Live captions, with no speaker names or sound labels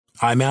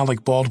I'm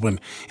Alec Baldwin,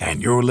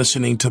 and you're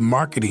listening to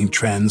Marketing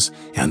Trends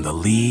and the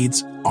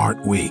Leads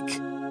Aren't Weak.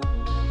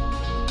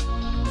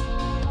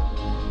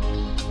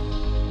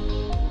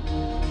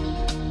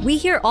 We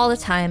hear all the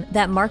time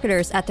that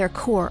marketers at their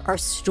core are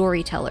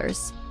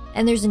storytellers,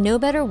 and there's no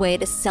better way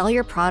to sell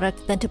your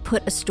product than to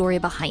put a story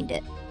behind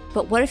it.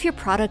 But what if your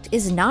product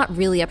is not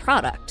really a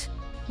product?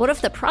 What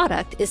if the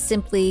product is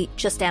simply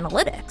just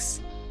analytics?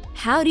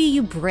 How do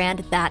you brand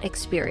that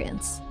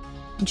experience?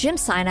 Jim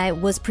Sinai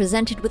was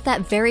presented with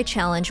that very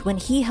challenge when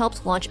he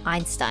helped launch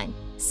Einstein,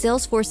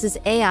 Salesforce's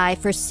AI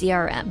for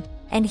CRM,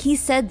 and he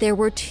said there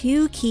were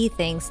two key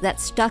things that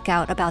stuck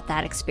out about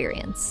that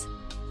experience.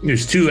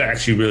 There's two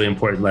actually really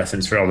important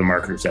lessons for all the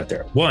marketers out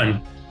there.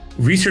 One,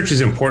 research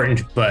is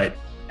important, but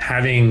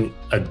having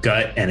a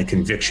gut and a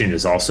conviction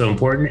is also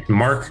important.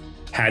 Mark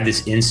had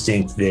this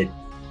instinct that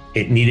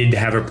it needed to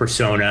have a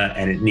persona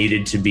and it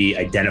needed to be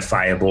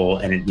identifiable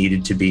and it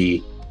needed to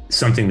be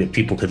something that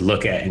people could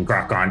look at and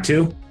grok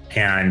onto.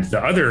 And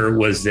the other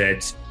was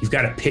that you've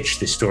got to pitch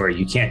the story.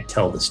 You can't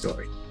tell the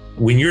story.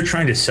 When you're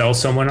trying to sell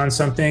someone on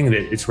something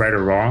that it's right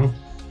or wrong,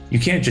 you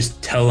can't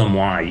just tell them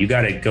why. You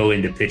got to go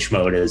into pitch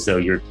mode as though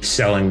you're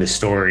selling the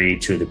story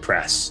to the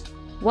press.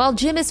 While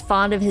Jim is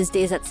fond of his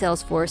days at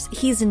Salesforce,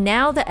 he's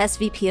now the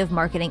SVP of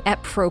marketing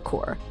at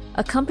Procore,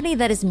 a company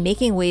that is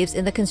making waves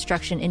in the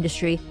construction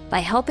industry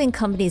by helping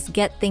companies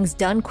get things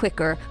done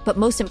quicker, but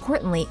most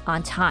importantly,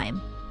 on time.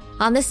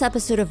 On this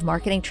episode of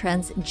Marketing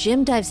Trends,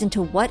 Jim dives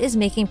into what is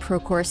making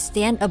Procore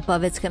stand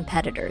above its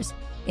competitors,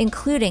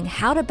 including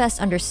how to best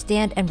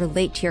understand and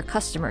relate to your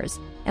customers,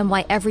 and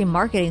why every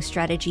marketing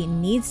strategy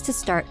needs to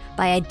start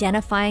by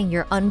identifying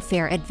your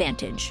unfair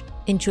advantage.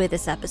 Enjoy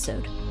this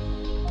episode.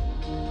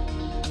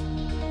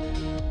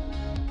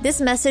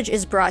 This message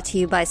is brought to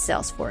you by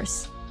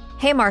Salesforce.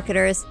 Hey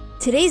marketers,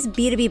 today's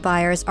B2B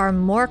buyers are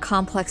more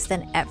complex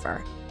than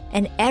ever,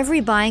 and every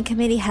buying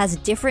committee has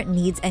different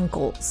needs and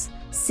goals.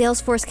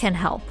 Salesforce can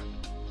help.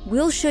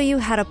 We'll show you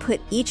how to put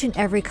each and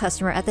every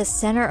customer at the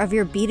center of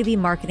your B2B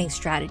marketing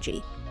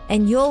strategy,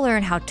 and you'll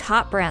learn how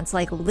top brands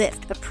like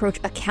Lyft approach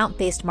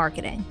account-based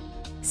marketing.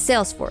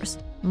 Salesforce,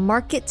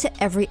 market to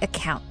every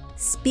account,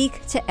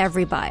 speak to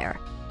every buyer.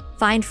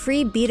 Find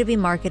free B2B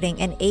marketing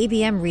and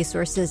ABM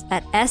resources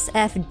at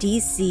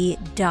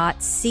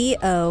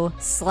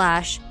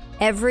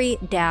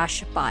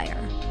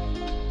sfdc.co/every-buyer.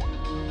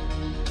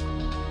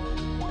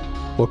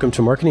 Welcome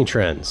to Marketing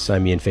Trends.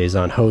 I'm Ian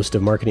Faison, host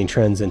of Marketing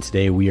Trends, and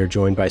today we are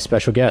joined by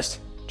special guest.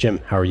 Jim,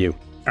 how are you?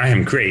 I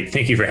am great.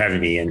 Thank you for having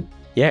me, Ian.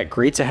 Yeah,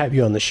 great to have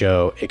you on the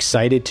show.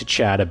 Excited to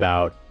chat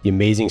about the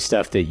amazing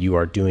stuff that you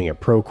are doing at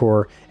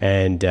Procore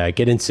and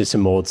get into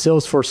some old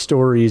Salesforce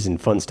stories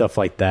and fun stuff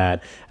like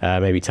that.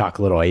 Maybe talk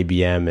a little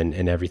ABM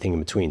and everything in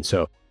between.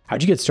 So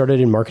how'd you get started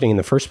in marketing in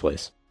the first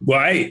place? Well,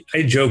 I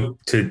joke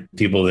to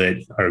people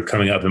that are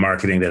coming up in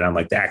marketing that I'm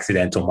like the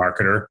accidental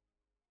marketer.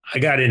 I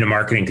got into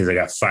marketing because I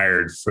got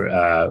fired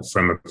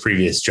from a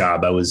previous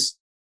job. I was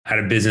out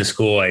of business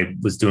school. I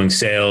was doing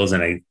sales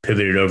and I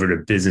pivoted over to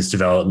business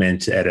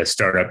development at a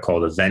startup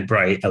called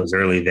Eventbrite. I was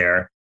early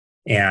there.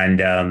 And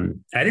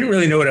I didn't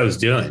really know what I was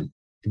doing.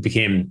 It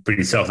became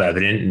pretty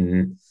self-evident.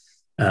 And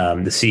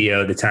the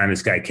CEO at the time,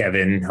 this guy,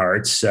 Kevin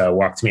Hartz,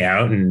 walked me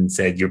out and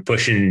said, "You're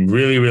pushing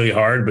really, really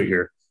hard, but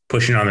you're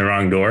pushing on the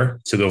wrong door.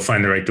 So go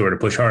find the right door to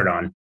push hard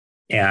on."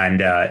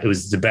 And it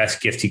was the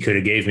best gift he could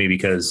have gave me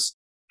because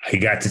I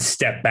got to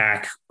step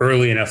back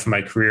early enough in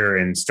my career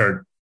and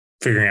start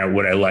figuring out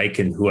what I like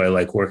and who I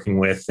like working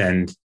with.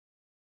 And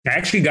I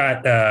actually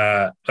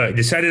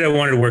decided I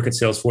wanted to work at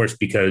Salesforce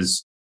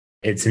because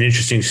it's an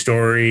interesting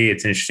story.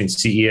 It's an interesting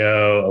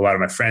CEO. A lot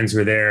of my friends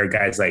were there,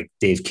 guys like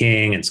Dave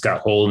King and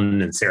Scott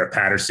Holden and Sarah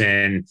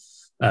Patterson.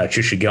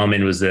 Trisha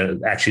Gelman was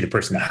actually the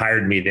person that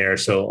hired me there.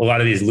 So a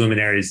lot of these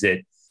luminaries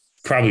that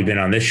probably been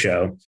on this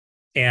show.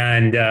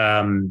 And,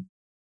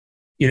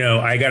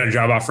 I got a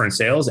job offer in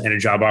sales and a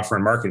job offer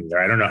in marketing there.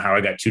 I don't know how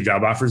I got two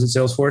job offers in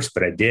Salesforce,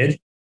 but I did.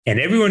 And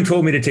everyone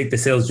told me to take the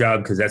sales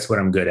job because that's what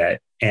I'm good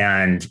at.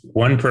 And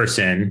one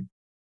person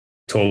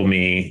told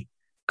me,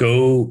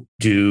 go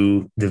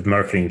do the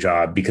marketing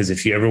job, because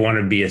if you ever want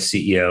to be a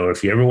CEO or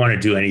if you ever want to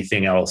do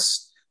anything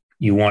else,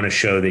 you want to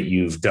show that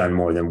you've done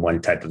more than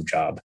one type of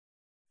job.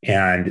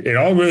 And it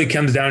all really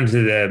comes down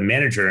to the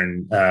manager.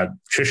 And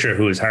Trisha,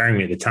 who was hiring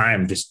me at the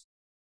time, just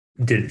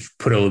did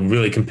put a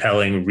really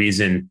compelling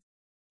reason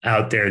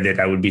out there that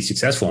I would be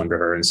successful under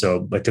her. And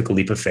so I took a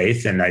leap of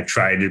faith and I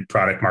tried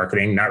product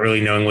marketing, not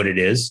really knowing what it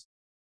is.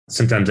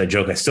 Sometimes I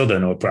joke, I still don't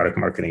know what product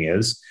marketing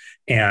is.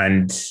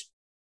 And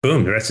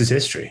boom, the rest is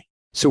history.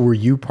 So were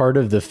you part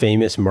of the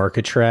famous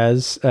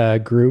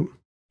Marketraz group?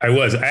 I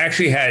was. I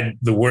actually had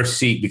the worst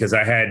seat because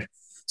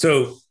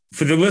so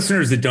for the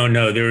listeners that don't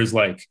know, there was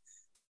like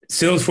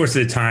Salesforce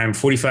at the time,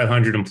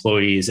 4,500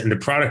 employees, and the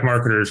product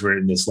marketers were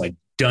in this like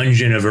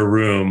dungeon of a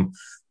room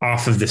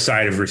off of the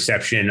side of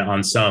reception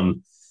on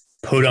some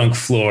podunk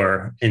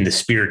floor in the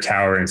Spear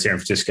Tower in San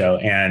Francisco.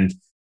 And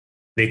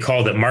they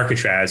called it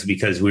Marketraz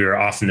because we were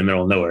off in the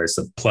middle of nowhere. It's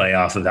a play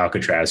off of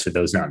Alcatraz for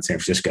those not in San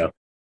Francisco.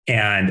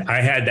 And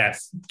I had that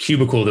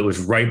cubicle that was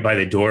right by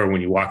the door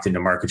when you walked into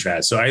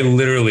MarketTraz. So I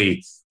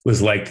literally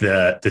was like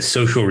the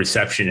social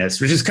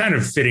receptionist, which is kind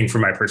of fitting for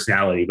my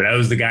personality, but I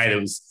was the guy that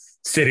was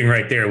sitting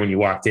right there when you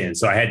walked in.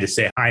 So I had to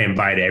say hi and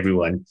bye to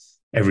everyone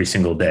every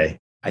single day.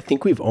 I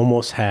think we've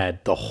almost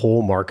had the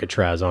whole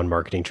MarketTraz on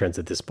Marketing Trends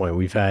at this point.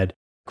 We've had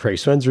Craig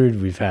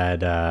Swensrud, we've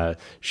had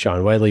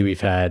Sean Whiteley,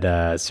 we've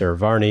had Sarah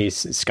Varney,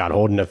 Scott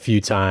Holden a few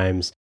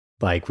times.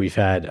 Like we've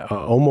had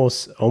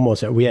almost,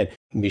 we had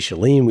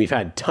Micheline, we've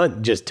had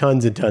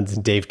tons and tons,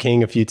 and Dave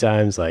King a few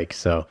times. Like,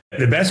 so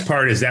the best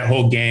part is that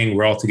whole gang,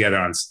 we're all together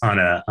on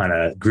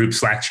a group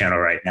Slack channel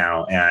right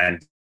now.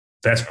 And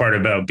best part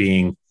about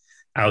being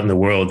out in the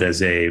world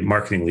as a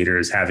marketing leader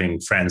is having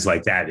friends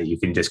like that you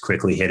can just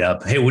quickly hit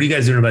up. Hey, what are you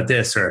guys doing about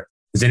this? Or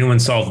has anyone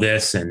solved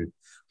this? And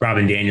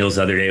Robin Daniels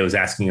the other day was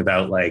asking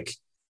about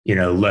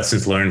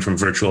lessons learned from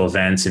virtual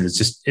events. And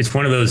it's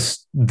one of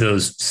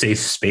those safe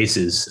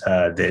spaces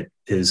that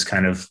is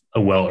kind of a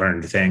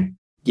well-earned thing.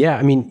 Yeah.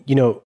 I mean,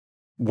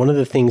 one of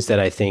the things that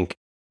I think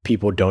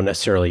people don't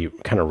necessarily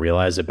kind of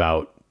realize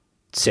about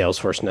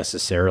Salesforce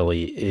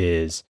necessarily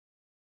is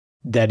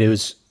that it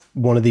was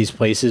one of these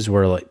places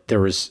where there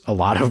was a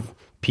lot of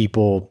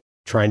people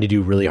trying to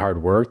do really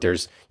hard work.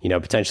 There's,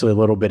 potentially a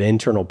little bit of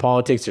internal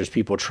politics. There's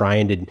people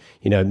trying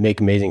to,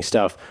 make amazing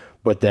stuff,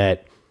 but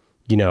that,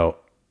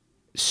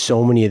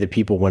 so many of the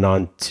people went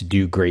on to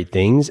do great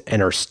things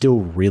and are still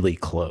really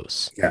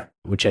close. Yeah.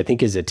 Which I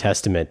think is a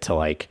testament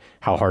to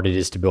how hard it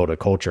is to build a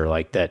culture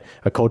like that,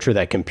 a culture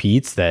that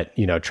competes, that,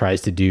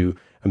 tries to do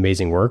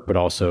amazing work, but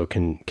also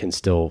can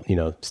still,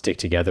 stick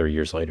together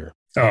years later.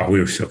 Oh, we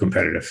were so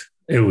competitive.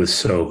 It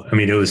was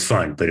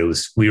fun, but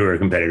we were a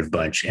competitive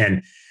bunch.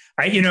 And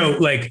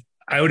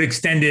I would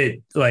extend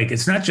it,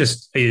 it's not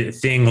just a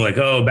thing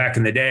back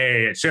in the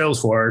day at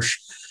Salesforce,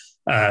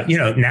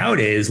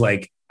 nowadays,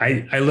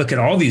 I look at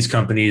all these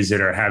companies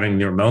that are having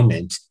their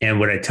moment. And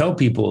what I tell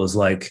people is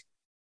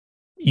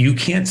you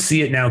can't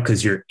see it now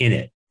because you're in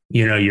it.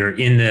 You're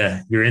in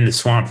the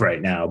swamp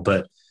right now,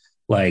 but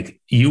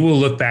you will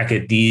look back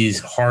at these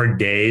hard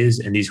days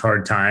and these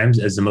hard times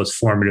as the most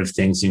formative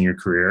things in your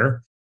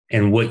career.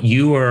 And what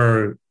you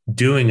are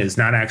doing is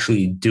not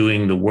actually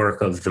doing the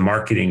work of the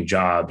marketing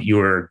job. You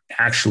are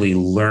actually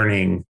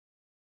learning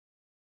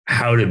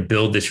how to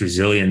build this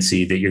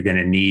resiliency that you're going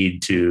to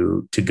need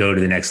to go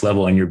to the next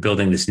level. And you're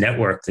building this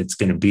network that's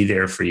going to be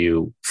there for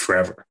you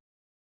forever.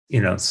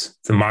 It's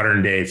the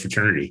modern day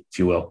fraternity, if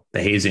you will,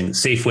 the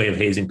safe way of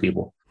hazing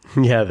people.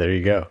 Yeah, there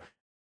you go.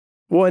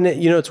 Well, and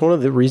it's one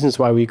of the reasons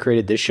why we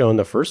created this show in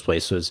the first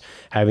place, was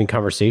having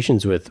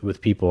conversations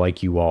with people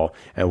like you all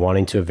and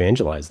wanting to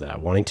evangelize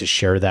that, wanting to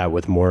share that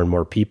with more and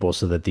more people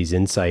so that these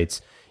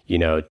insights,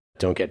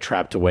 don't get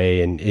trapped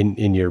away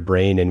in your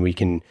brain, and we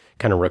can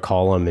kind of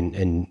recall them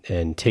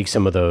and take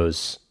some of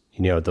those,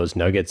 those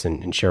nuggets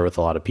and share with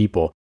a lot of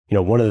people.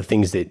 One of the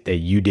things that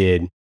you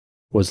did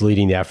was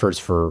leading the efforts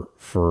for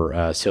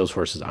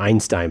Salesforce's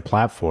Einstein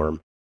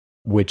platform,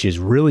 which is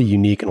really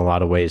unique in a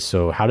lot of ways.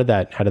 So how did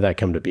that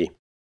come to be?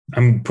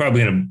 I'm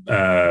probably going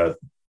to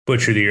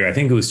butcher the year. I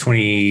think it was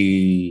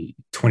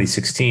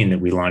 2016 that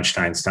we launched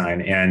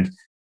Einstein. And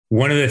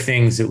one of the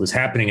things that was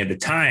happening at the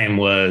time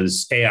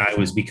was AI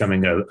was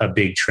becoming a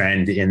big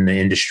trend in the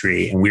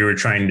industry. And we were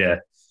trying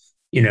to,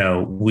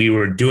 we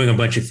were doing a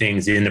bunch of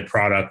things in the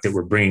product that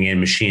were bringing in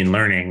machine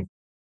learning.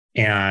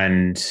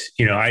 And,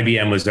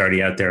 IBM was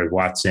already out there with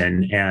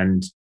Watson.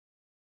 And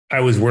I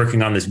was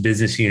working on this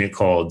business unit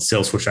called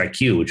Salesforce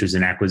IQ, which was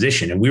an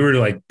acquisition. And we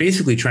were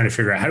basically trying to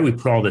figure out, how do we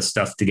put all this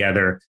stuff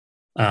together?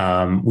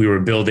 We were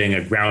building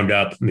a ground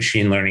up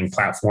machine learning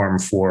platform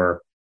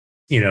for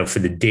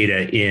the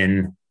data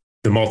in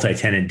the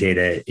multi-tenant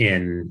data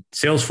in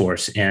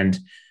Salesforce. And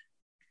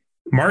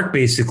Mark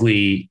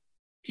basically,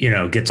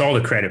 gets all the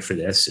credit for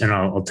this. And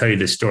I'll tell you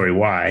this story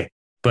why.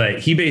 But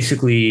he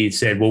basically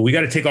said, well, we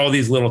got to take all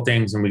these little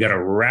things and we got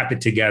to wrap it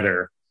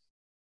together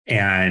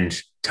and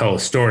tell a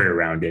story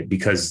around it,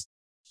 because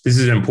this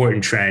is an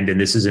important trend and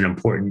this is an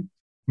important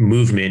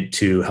movement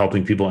to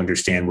helping people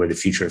understand where the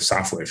future of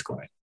software is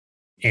going.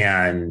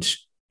 And,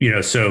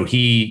 so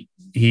he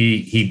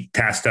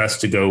tasked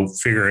us to go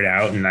figure it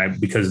out. And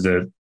because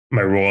of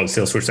my role at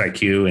Salesforce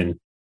IQ and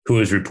who I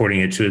was reporting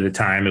it to at the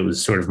time, it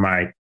was sort of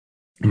my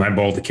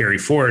ball to carry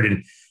forward.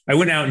 And I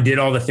went out and did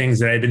all the things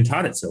that I had been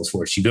taught at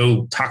Salesforce. You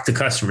go talk to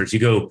customers, you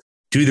go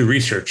do the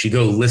research, you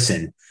go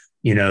listen.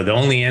 The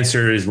only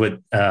answer is what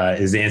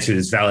is the answer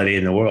that's validated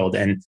in the world.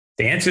 And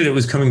the answer that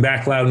was coming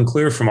back loud and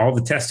clear from all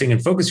the testing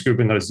and focus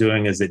grouping I was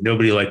doing is that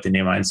nobody liked the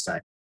name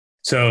Einstein.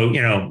 So,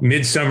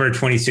 midsummer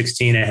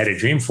 2016, I had a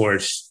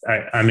Dreamforce.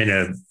 I'm in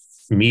a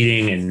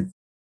meeting and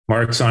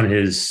Mark's on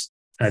his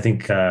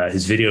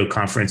video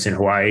conference in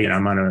Hawaii, and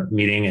I'm on a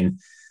meeting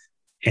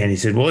and he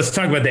said, well, let's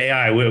talk about the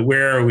AI.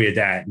 Where are we at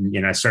that?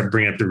 And, I started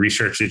bringing up the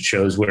research that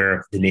shows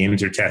where the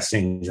names are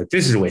testing. He's like,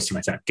 this is a waste of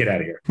my time. Get out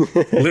of here.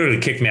 Literally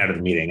kicked me out of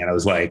the meeting. And I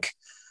was like,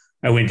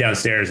 I went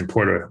downstairs and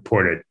poured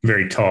a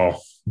very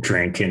tall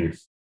drink and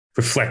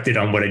reflected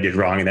on what I did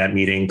wrong in that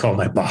meeting, called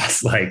my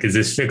boss, is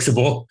this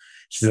fixable?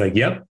 She's like,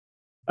 yep.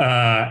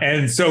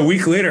 And so a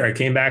week later, I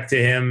came back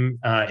to him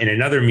in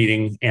another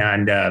meeting,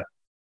 and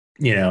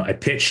I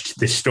pitched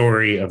the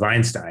story of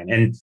Einstein.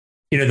 And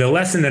the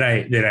lesson that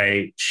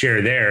I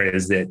share there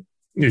is that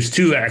there's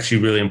two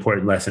actually really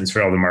important lessons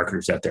for all the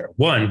marketers out there.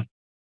 One,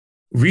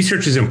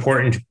 research is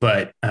important,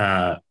 but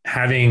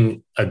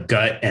having a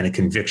gut and a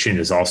conviction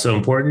is also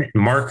important.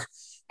 Mark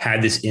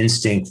had this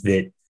instinct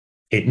that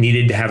it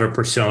needed to have a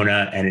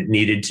persona, and it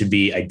needed to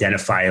be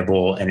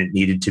identifiable, and it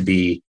needed to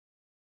be,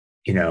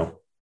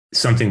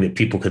 something that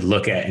people could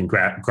look at and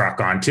grok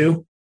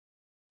onto.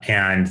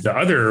 And the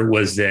other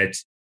was that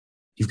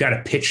you've got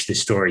to pitch the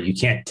story. You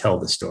can't tell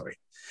the story.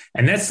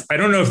 And I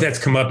don't know if that's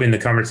come up in the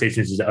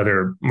conversations with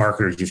other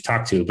marketers you've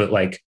talked to, but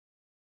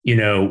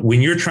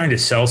when you're trying to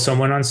sell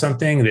someone on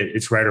something that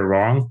it's right or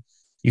wrong,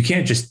 you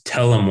can't just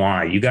tell them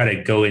why. You got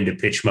to go into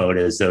pitch mode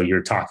as though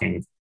you're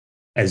talking,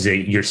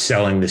 you're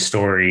selling the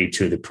story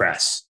to the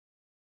press,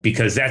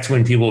 because that's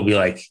when people will be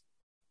like,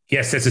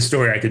 yes, that's a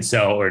story I could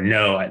sell, or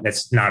no,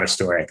 that's not a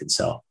story I could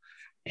sell.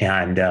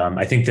 And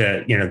I think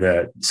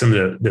that, some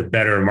of the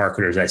better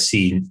marketers I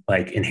see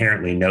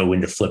inherently know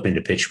when to flip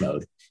into pitch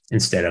mode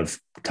instead of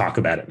talk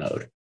about it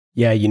mode.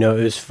 Yeah. It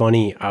was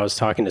funny. I was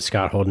talking to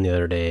Scott Holden the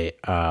other day.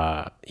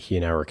 He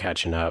and I were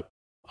catching up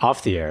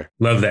off the air.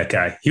 Love that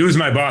guy. He was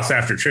my boss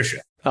after Trisha.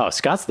 Oh,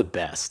 Scott's the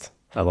best.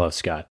 I love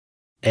Scott.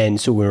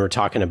 And so we were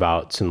talking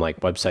about some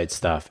website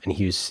stuff, and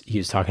he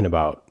was talking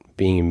about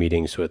being in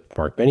meetings with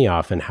Mark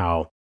Benioff and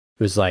how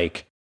it was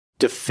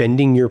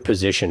defending your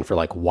position for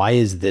why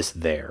is this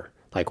there?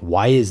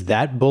 Why is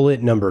that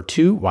bullet number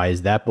 2? Why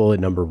is that bullet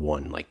number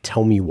 1?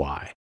 Tell me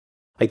why.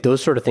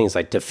 Those sort of things,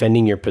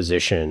 defending your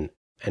position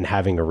and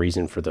having a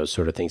reason for those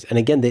sort of things. And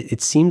again,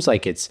 it seems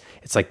like it's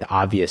the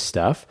obvious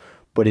stuff,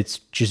 but it's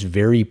just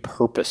very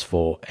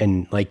purposeful.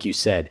 And like you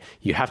said,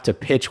 you have to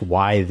pitch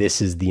why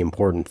this is the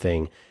important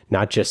thing,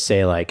 not just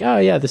say oh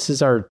yeah, this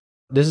is our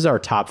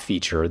top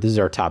feature, or this is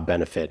our top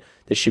benefit.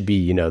 This should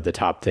be, the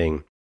top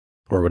thing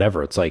or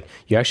whatever. It's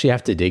you actually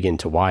have to dig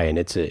into why. And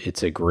it's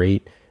a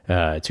great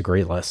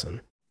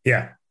lesson.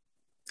 Yeah.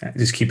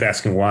 Just keep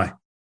asking why.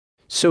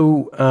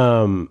 So,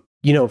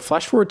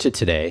 flash forward to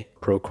today,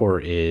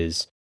 Procore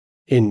is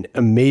an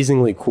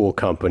amazingly cool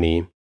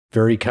company,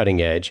 very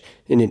cutting edge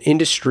in an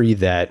industry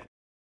that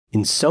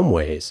in some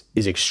ways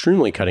is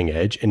extremely cutting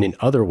edge. And in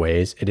other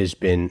ways, it has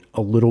been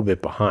a little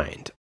bit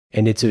behind.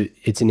 And it's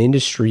an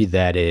industry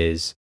that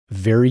is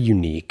very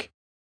unique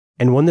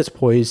and one that's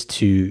poised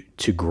to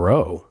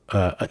grow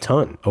a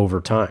ton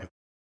over time.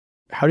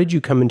 How did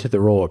you come into the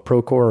role at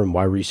Procore, and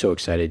why were you so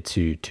excited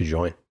to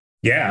join?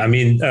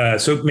 Yeah,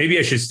 so maybe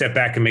I should step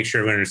back and make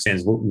sure everyone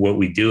understands what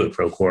we do at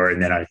Procore,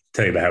 and then I'll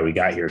tell you about how we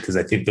got here, because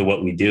I think that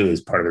what we do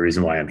is part of the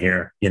reason why I'm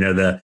here.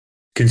 The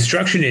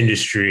construction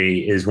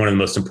industry is one of the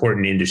most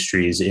important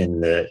industries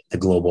in the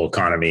global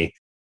economy.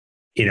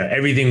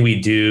 Everything we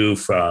do,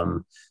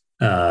 from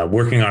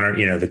working on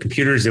our, the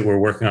computers that we're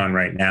working on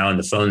right now and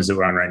the phones that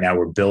we're on right now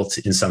were built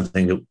in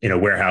something in a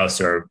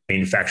warehouse or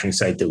manufacturing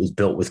site that was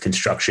built with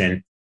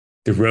construction.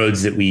 The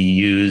roads that we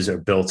use are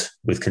built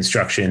with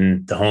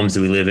construction. The homes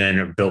that we live in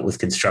are built with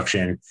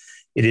construction.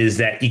 It is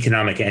that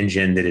economic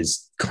engine that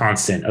is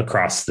constant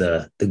across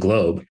the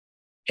globe.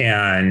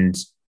 And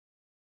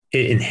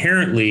it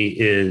inherently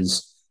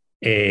is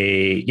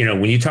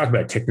when you talk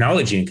about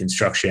technology in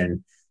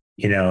construction,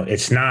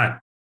 it's not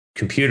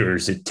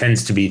computers. It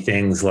tends to be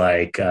things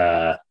like,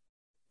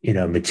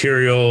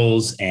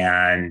 materials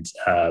and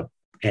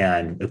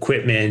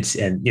equipment.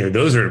 And,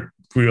 those are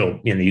real,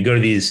 you go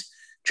to these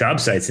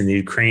job sites and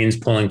the cranes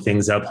pulling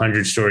things up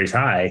 100 stories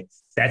high.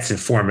 That's a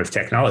form of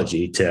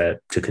technology to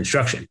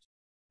construction.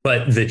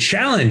 But the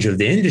challenge of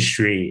the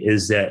industry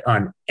is that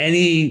on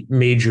any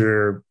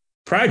major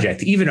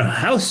project, even a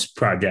house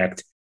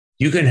project,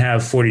 you can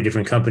have 40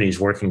 different companies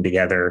working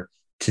together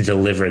to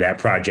deliver that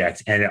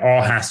project. And it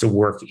all has to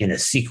work in a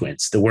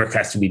sequence. The work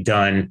has to be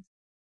done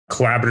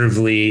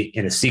collaboratively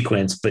in a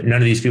sequence, but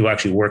none of these people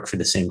actually work for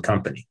the same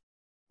company.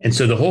 And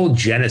so the whole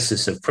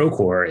genesis of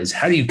Procore is,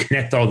 how do you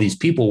connect all these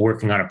people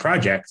working on a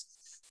project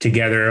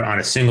together on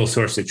a single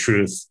source of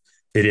truth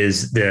that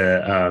is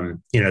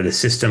the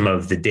system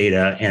of the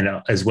data, and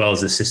as well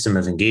as the system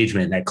of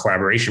engagement, that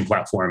collaboration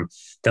platform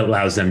that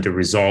allows them to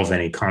resolve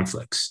any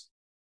conflicts.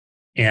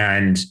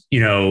 And,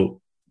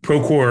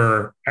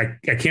 Procore,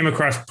 I came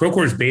across,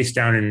 Procore is based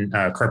down in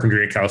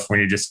Carpinteria,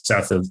 California, just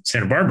south of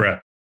Santa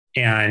Barbara.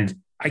 And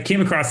I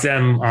came across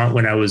them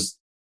when I was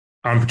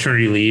on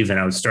paternity leave, and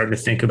I was starting to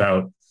think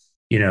about,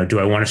 do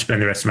I want to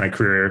spend the rest of my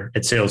career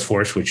at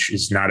Salesforce, which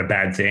is not a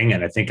bad thing.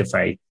 And I think if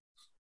I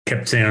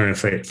kept saying,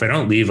 if I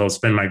don't leave, I'll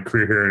spend my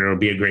career here and it'll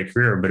be a great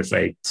career. But if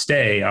I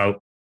stay,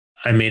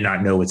 I may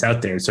not know what's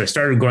out there. So I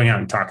started going out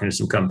and talking to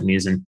some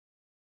companies, and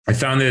I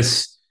found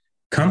this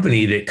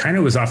company that kind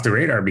of was off the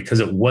radar because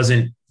it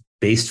wasn't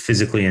based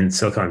physically in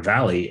Silicon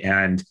Valley.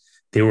 And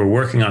they were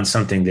working on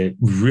something that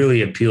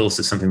really appeals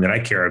to something that I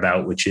care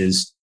about, which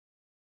is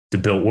the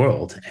built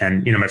world.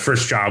 And, my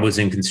first job was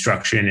in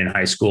construction in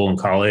high school and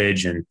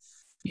college. And,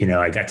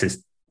 I got to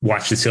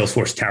watch the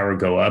Salesforce tower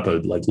go up. I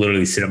would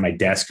literally sit at my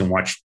desk and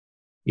watch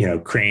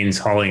cranes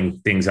hauling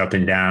things up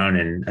and down.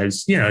 And I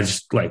was,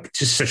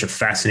 just such a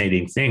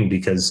fascinating thing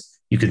because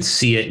you can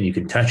see it and you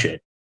can touch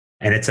it.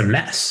 And it's a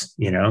mess,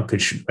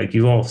 like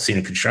you've all seen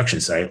a construction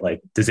site.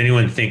 Like, does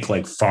anyone think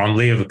like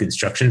fondly of a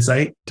construction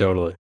site?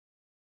 Totally.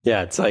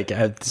 Yeah. It's like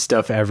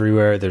stuff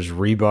everywhere. There's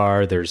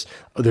rebar.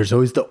 There's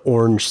always the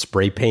orange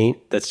spray paint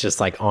that's just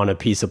like on a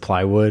piece of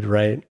plywood,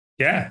 right?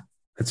 Yeah,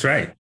 that's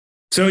right.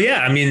 So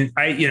yeah, I mean,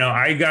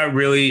 I got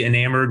really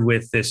enamored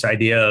with this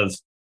idea of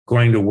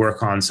going to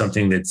work on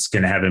something that's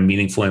going to have a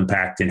meaningful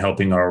impact in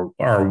helping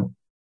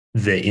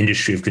the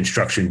industry of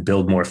construction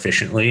build more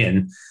efficiently.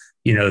 And,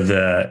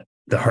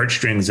 the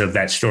heartstrings of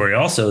that story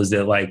also is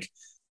that, like,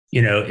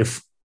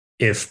 if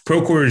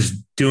Procore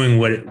is doing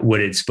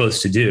what it's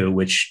supposed to do,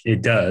 which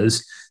it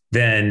does,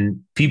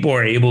 then people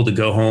are able to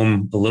go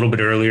home a little bit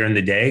earlier in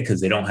the day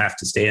because they don't have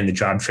to stay in the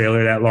job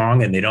trailer that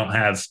long, and they don't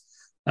have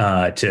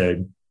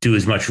to do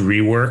as much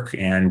rework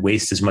and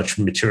waste as much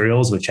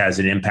materials, which has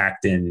an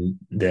impact in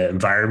the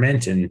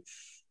environment, and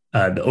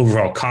the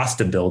overall cost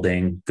of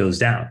building goes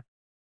down.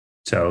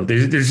 So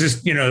there's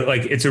just,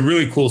 it's a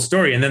really cool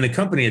story. And then the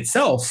company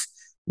itself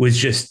was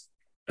just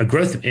a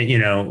growth,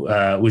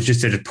 was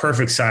just at a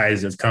perfect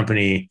size of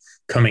company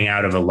coming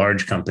out of a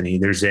large company.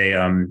 There's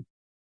an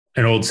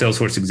old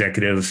Salesforce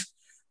executive,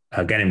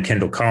 a guy named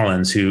Kendall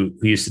Collins, who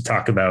used to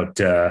talk about,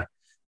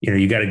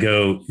 you got to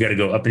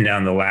go up and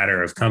down the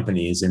ladder of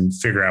companies and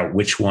figure out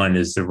which one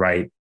is the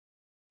right.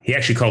 He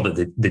actually called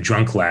it the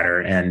drunk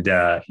ladder. And,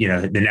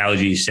 the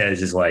analogy he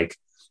says is like,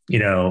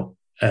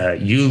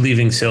 you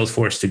leaving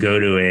Salesforce to go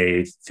to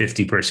a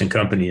 50-person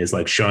company is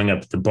like showing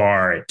up at the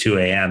bar at 2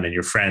 a.m. and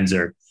your friends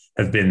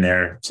have been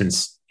there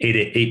since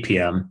 8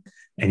 p.m.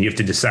 and you have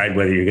to decide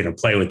whether you're going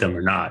to play with them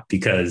or not,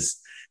 because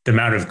the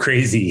amount of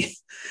crazy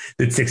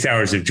that 6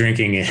 hours of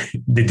drinking,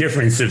 the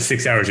difference of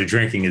 6 hours of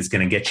drinking is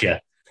going to get you.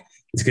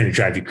 It's going to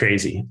drive you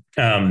crazy.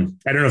 I don't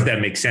know if that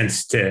makes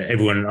sense to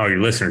everyone, all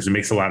your listeners. It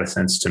makes a lot of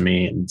sense to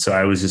me. And so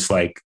I was just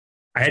like,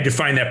 I had to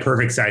find that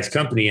perfect size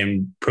company,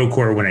 and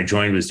Procore, when I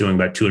joined, was doing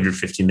about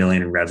 250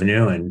 million in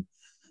revenue. And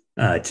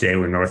today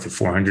we're north of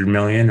 400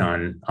 million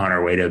on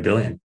our way to $1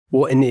 billion.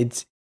 Well,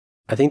 and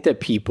I think that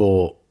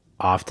people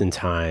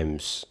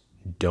oftentimes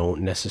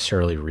don't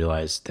necessarily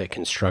realize that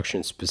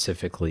construction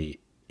specifically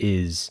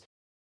it's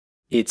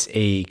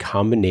a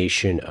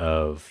combination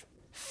of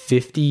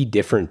 50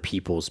 different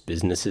people's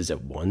businesses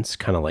at once,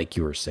 kind of like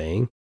you were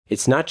saying.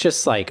 It's not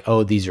just like,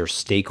 oh, these are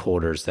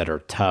stakeholders that are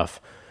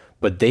tough,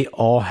 but they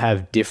all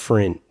have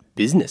different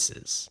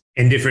businesses.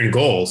 And different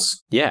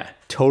goals. Yeah,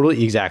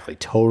 totally. Exactly.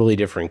 Totally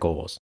different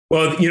goals.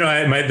 Well,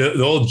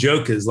 the old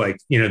joke is like,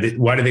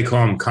 why do they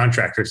call them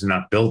contractors and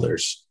not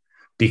builders?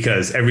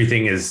 Because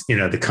everything is,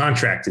 the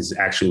contract is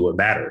actually what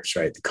matters,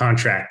 right? The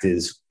contract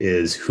is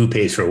who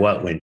pays for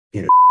what when,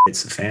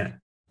 it's the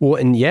fan.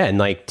 Well, and yeah, and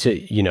like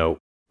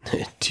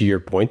to your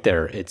point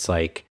there, it's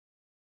like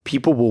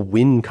people will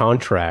win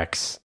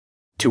contracts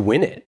to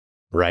win it,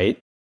 right?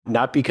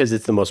 Not because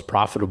it's the most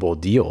profitable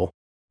deal.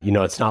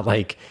 It's not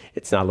like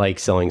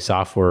selling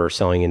software or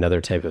selling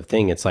another type of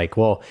thing. It's like,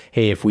 well,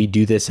 hey, if we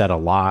do this at a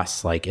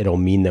loss, like it'll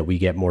mean that we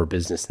get more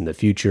business in the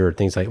future.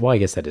 Things like, well, I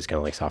guess that is kind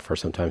of like software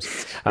sometimes.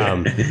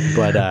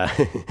 But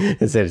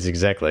it's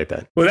exactly like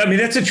that. Well, I mean,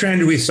 that's a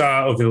trend we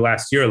saw over the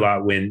last year a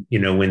lot when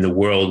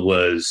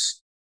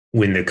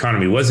the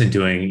economy wasn't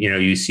doing,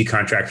 you see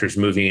contractors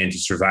moving into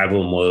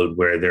survival mode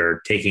where they're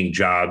taking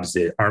jobs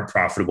that aren't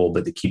profitable,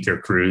 but they keep their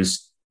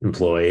crews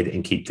employed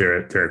and keep their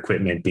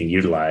equipment being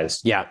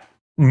utilized. Yeah.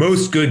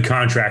 Most good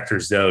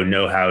contractors, though,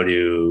 know how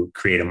to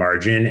create a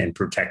margin and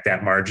protect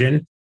that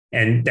margin.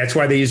 And that's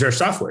why they use our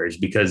software, is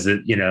because,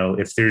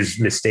 if there's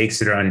mistakes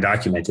that are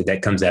undocumented,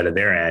 that comes out of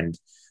their end.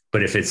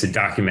 But if it's a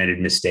documented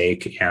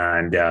mistake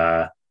and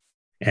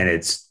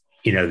it's,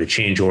 the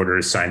change order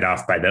is signed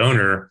off by the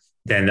owner,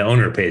 then the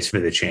owner pays for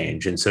the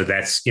change. And so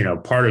that's,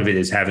 part of it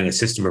is having a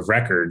system of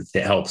record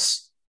that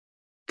helps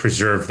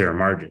preserve their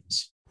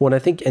margins. Well, I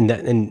think, and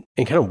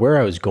kind of where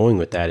I was going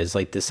with that is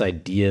like this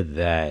idea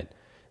that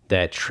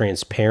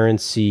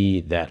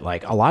transparency, that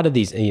like a lot of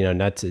these,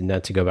 not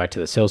to go back to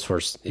the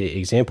Salesforce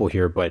example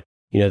here, but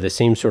the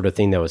same sort of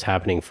thing that was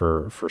happening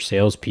for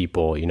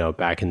salespeople,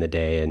 back in the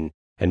day,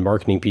 and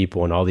marketing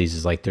people and all these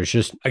is like, there's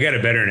just. I got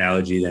a better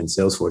analogy than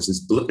Salesforce.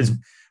 It's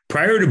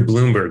prior to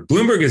Bloomberg.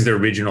 Bloomberg is the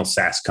original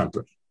SaaS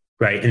company,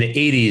 right? In the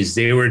 80s,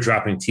 they were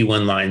dropping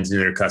T1 lines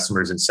into their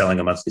customers and selling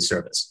a monthly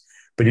service.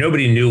 But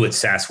nobody knew what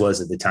SaaS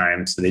was at the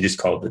time, so they just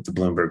called it the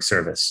Bloomberg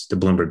service, the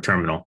Bloomberg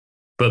terminal.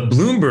 But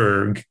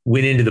Bloomberg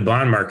went into the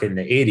bond market in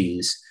the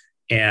 80s.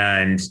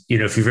 And,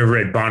 if you've ever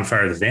read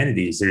Bonfire of the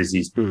Vanities, there's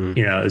these,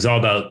 it's all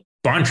about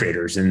bond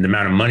traders and the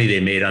amount of money they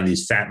made on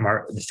these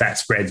fat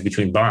spreads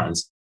between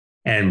bonds.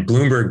 And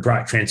Bloomberg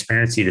brought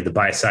transparency to the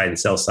buy side and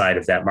sell side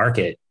of that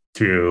market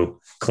through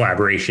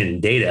collaboration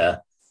and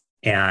data,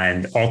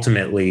 and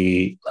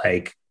ultimately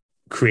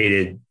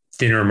created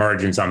thinner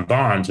margins on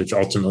bonds, which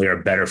ultimately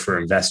are better for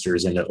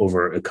investors and the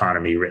over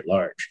economy writ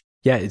large.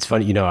 Yeah, it's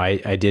funny.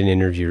 I did an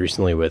interview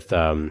recently with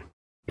the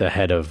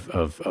head of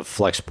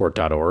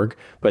Flexport.org,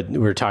 but we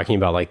were talking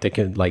about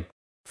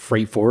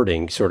freight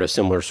forwarding, sort of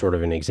similar sort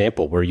of an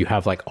example where you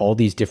have like all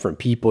these different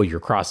people, you're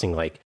crossing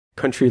like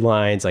country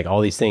lines, like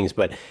all these things,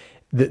 but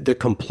the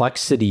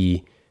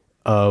complexity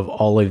of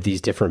all of these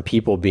different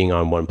people being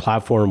on one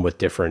platform with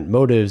different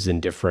motives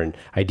and different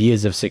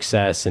ideas of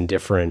success and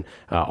different,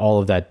 all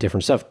of that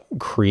different stuff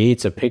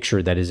creates a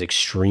picture that is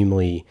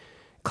extremely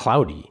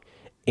cloudy.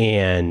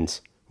 And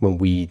when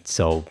we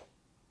sell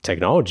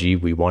technology,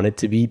 we want it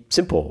to be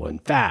simple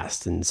and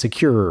fast and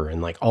secure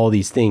and like all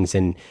these things.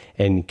 And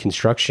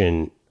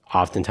construction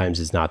oftentimes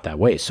is not that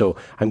way. So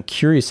I'm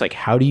curious, like,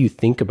 how do you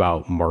think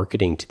about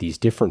marketing to these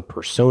different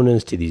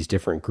personas, to these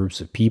different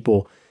groups of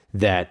people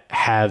that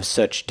have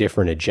such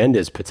different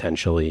agendas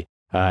potentially,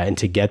 and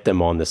to get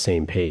them on the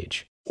same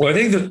page? Well, I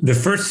think the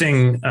first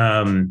thing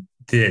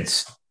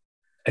that's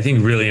I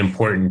think really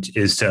important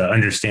is to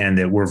understand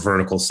that we're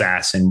vertical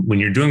SaaS. And when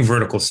you're doing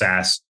vertical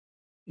SaaS,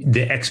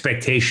 the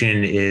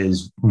expectation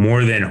is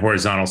more than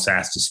horizontal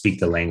SaaS to speak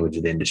the language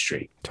of the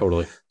industry.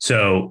 Totally.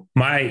 So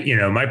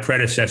my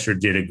predecessor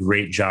did a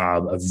great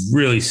job of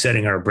really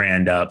setting our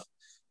brand up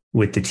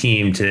with the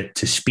team to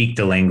speak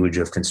the language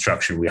of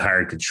construction. We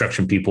hired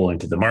construction people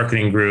into the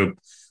marketing group.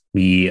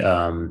 We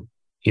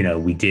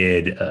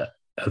did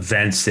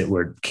events that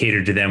were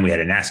catered to them. We had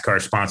a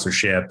NASCAR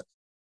sponsorship.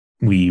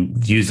 We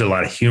used a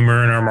lot of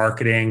humor in our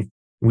marketing.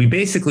 We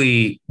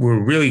basically were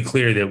really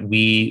clear that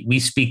we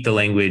speak the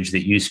language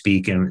that you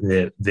speak,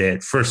 and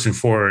that first and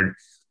forward,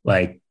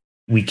 like,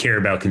 we care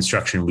about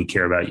construction. We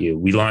care about you.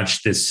 We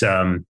launched this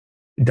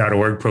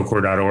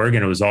Procore.org,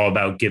 and it was all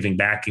about giving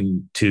back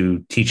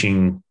to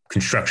teaching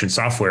construction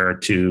software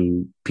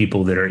to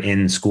people that are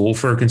in school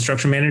for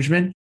construction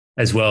management,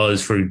 as well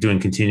as for doing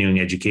continuing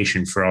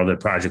education for all the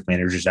project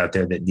managers out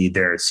there that need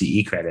their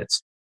CE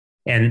credits.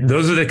 And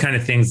those are the kind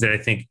of things that I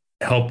think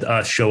helped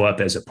us show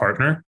up as a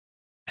partner.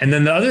 And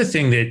then the other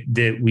thing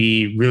that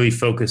we really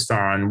focused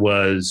on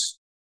was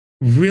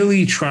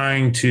really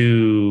trying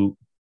to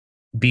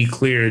be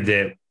clear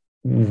that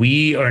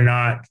we are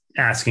not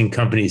asking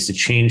companies to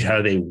change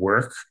how they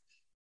work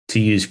to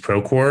use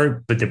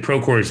Procore, but the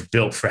Procore is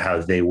built for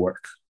how they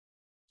work.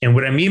 And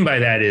what I mean by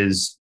that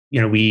is,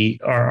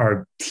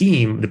 our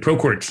team, the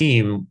Procore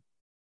team,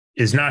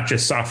 is not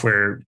just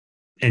software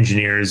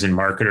engineers and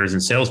marketers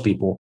and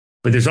salespeople,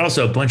 but there's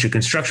also a bunch of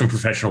construction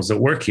professionals that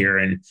work here.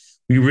 And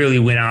we really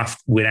went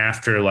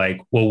after, like,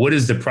 well, what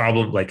is the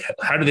problem? Like,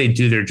 how do they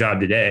do their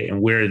job today?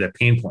 And where are the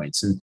pain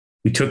points? And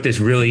we took this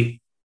really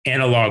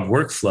analog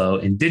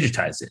workflow and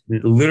digitized it.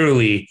 And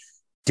literally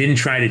didn't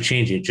try to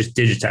change it, just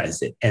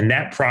digitized it. And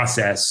that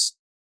process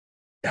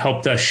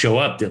helped us show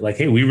up that, like,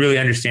 hey, we really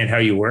understand how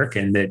you work,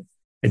 and that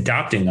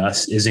adopting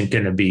us isn't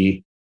going to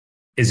be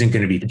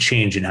a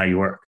change in how you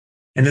work.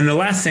 And then the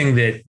last thing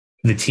that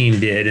the team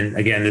did, and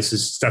again, this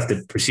is stuff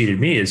that preceded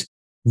me, is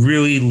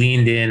really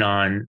leaned in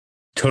on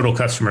total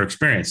customer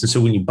experience. And so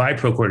when you buy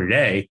Procore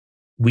today,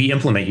 we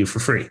implement you for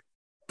free,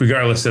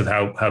 regardless of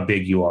how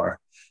big you are.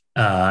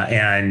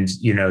 And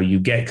you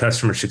get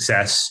customer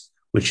success,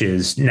 which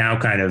is now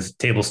kind of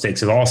table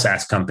stakes of all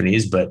SaaS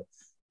companies, but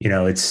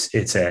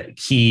it's a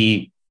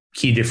key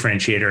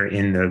differentiator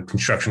in the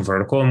construction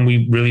vertical. And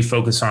we really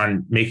focus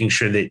on making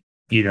sure that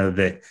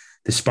that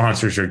the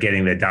sponsors are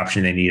getting the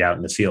adoption they need out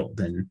in the field.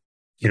 And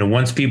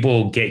once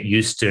people get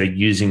used to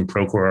using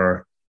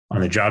Procore on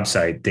the job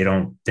site, they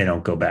don't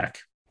go back.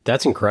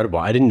 That's incredible.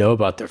 I didn't know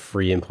about the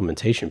free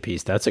implementation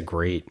piece. That's a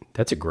great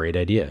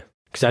idea,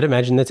 because I'd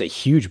imagine that's a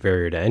huge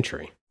barrier to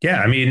entry.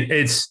 Yeah, I mean,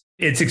 it's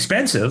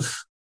expensive,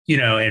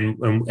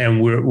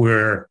 and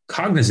we're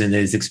cognizant that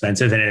it's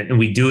expensive, and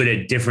we do it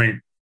at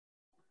different.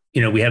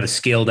 We have a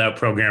scaled out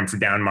program for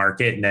down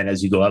market, and then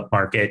as you go up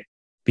market,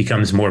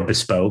 becomes more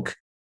bespoke.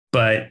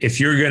 But if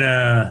you're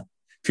gonna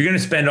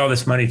spend all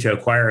this money to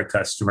acquire a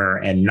customer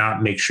and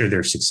not make sure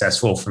they're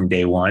successful from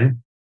day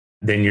one,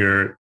 then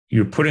you're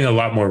putting a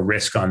lot more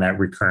risk on that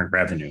recurrent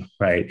revenue,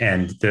 right?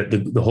 And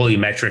the holy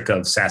metric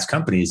of SaaS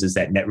companies is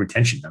that net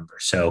retention number.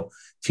 So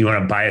if you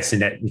want to bias the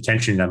net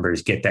retention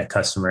numbers, get that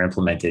customer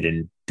implemented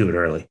and do it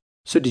early.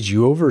 So did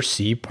you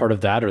oversee part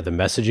of that, or the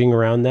messaging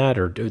around that,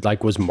 or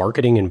like was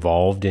marketing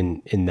involved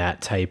in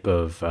that type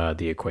of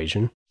the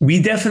equation?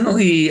 We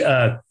definitely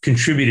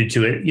contributed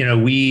to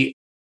it.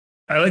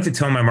 I like to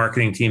tell my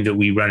marketing team that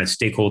we run a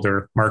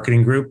stakeholder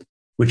marketing group,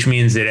 which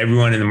means that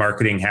everyone in the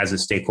marketing has a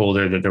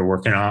stakeholder that they're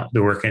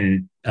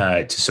working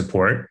to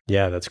support.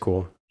 Yeah, that's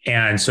cool.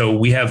 And so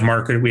we have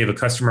a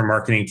customer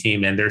marketing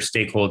team, and their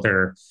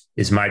stakeholder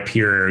is my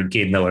peer,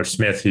 Gabe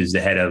Miller-Smith, who's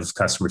the head of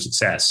customer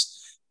success.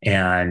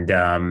 And,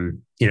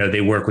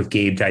 they work with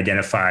Gabe to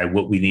identify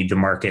what we need to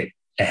market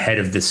ahead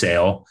of the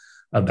sale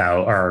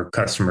about our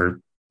customer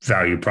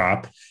value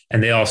prop.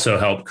 And they also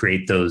help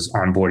create those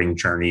onboarding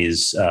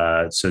journeys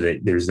so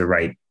that there's the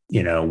right,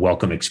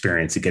 welcome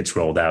experience that gets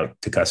rolled out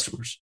to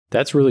customers.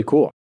 That's really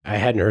cool. I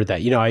hadn't heard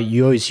that.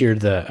 You always hear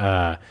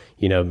the,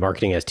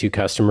 marketing has two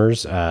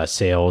customers,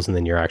 sales, and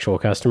then your actual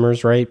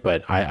customers, right?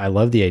 But I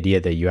love the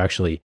idea that you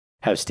actually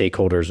have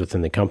stakeholders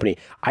within the company.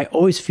 I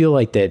always feel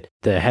like that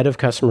the head of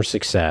customer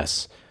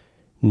success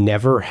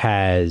never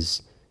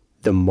has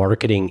the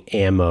marketing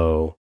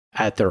ammo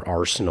at their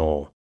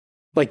arsenal.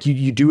 Like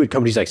you do at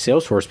companies like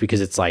Salesforce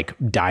because it's like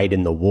dyed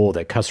in the wool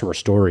that customer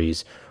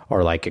stories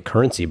are like a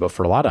currency. But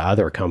for a lot of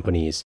other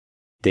companies,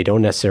 they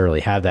don't necessarily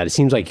have that. It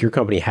seems like your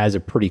company has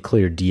a pretty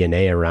clear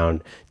DNA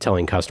around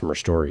telling customer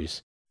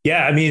stories.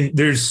 Yeah, I mean,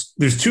 there's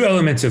two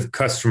elements of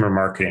customer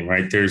marketing,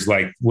 right? There's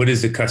like, what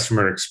is the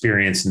customer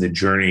experience and the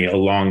journey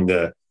along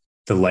the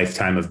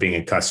lifetime of being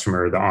a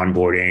customer, the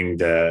onboarding,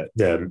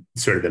 the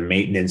sort of the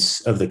maintenance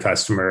of the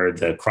customer,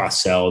 the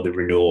cross-sell, the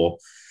renewal.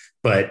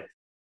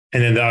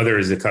 And then the other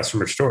is the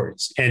customer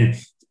stories. And,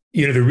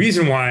 the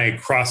reason why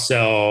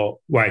cross-sell,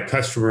 why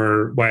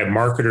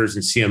marketers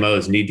and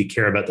CMOs need to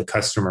care about the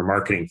customer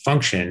marketing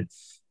function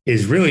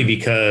is really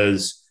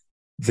because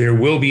there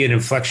will be an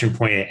inflection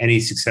point at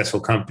any successful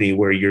company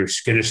where you're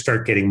going to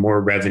start getting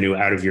more revenue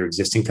out of your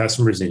existing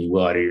customers than you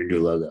will out of your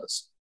new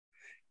logos.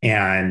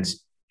 And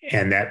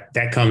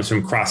that comes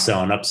from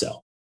cross-sell and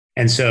upsell.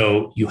 And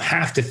so you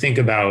have to think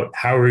about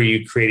how are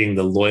you creating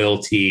the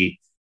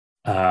loyalty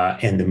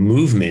and the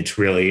movement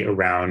really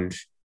around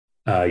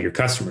your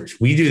customers.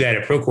 We do that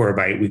at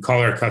Procore we call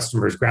our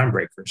customers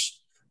groundbreakers,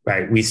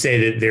 right? We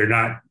say that they're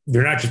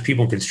not just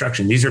people in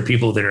construction. These are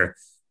people that are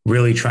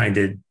really trying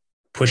to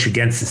push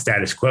against the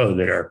status quo,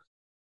 that are,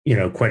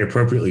 quite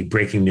appropriately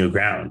breaking new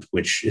ground,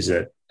 which is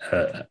an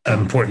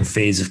important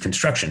phase of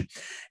construction.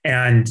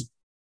 And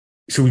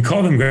so we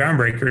call them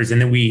groundbreakers.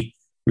 And then we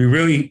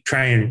really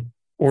try and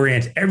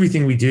orient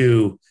everything we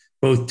do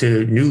both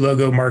to new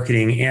logo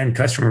marketing and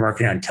customer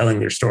marketing on telling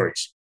their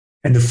stories.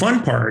 And the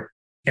fun part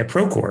at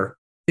Procore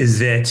is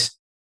that,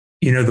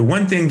 the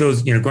one thing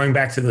going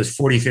back to those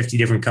 40, 50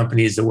 different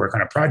companies that work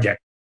on a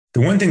project,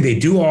 the one thing they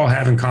do all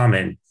have in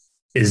common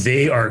is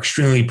they are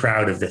extremely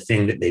proud of the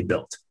thing that they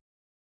built.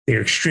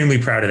 They're extremely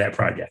proud of that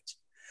project.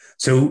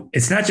 So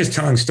it's not just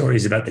telling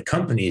stories about the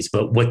companies,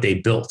 but what they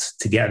built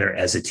together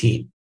as a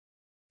team.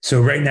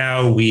 So right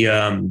now we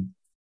have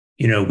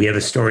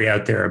a story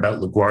out there about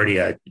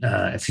LaGuardia.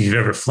 If you've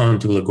ever flown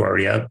to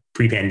LaGuardia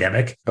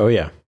pre-pandemic. Oh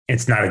yeah.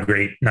 It's not a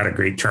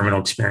great terminal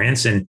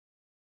experience. And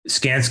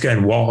Skanska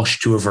and Walsh,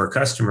 two of our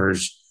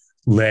customers,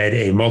 led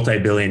a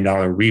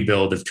multi-billion-dollar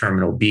rebuild of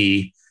Terminal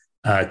B,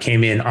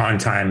 came in on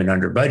time and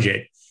under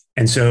budget.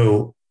 And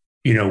so,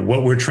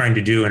 what we're trying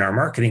to do in our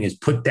marketing is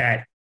put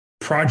that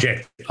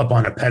project up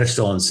on a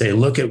pedestal and say,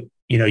 look at,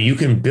 you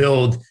can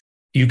build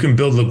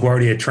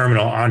LaGuardia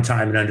Terminal on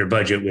time and under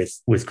budget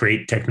with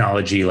great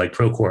technology like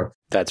Procore.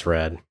 That's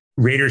rad.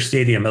 Raider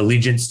Stadium,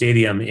 Allegiant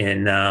Stadium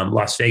in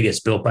Las Vegas,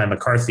 built by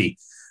McCarthy,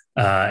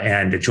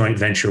 and a joint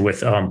venture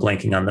with, I'm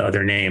blanking on the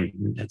other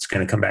name. It's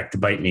going to come back to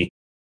bite me.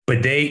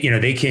 But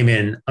they came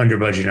in under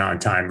budget and on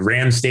time.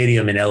 Ram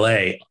Stadium in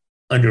LA,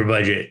 under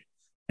budget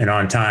and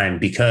on time,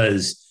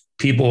 because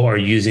people are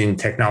using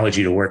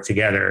technology to work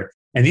together.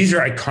 And these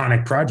are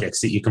iconic projects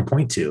that you can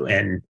point to.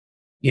 And,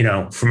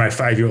 for my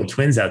 5-year-old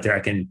twins out there, I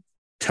can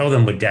tell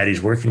them what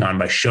daddy's working on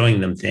by showing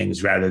them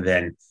things rather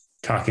than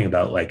talking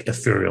about like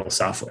ethereal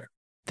software.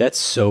 That's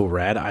so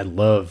rad. I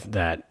love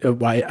that.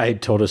 I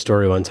told a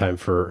story one time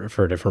for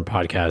a different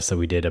podcast that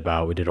we did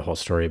a whole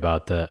story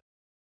about the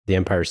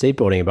Empire State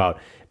Building, about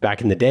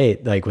back in the day.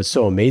 Like, what's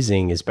so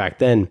amazing is back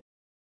then,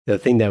 the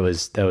thing that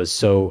was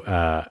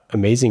so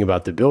amazing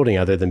about the building,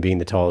 other than being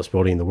the tallest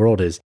building in the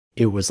world, is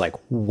it was like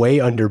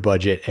way under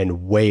budget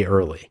and way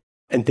early.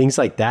 And things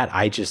like that,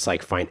 I just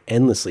like find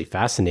endlessly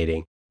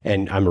fascinating.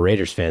 And I'm a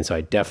Raiders fan, so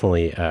I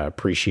definitely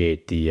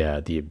appreciate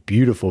the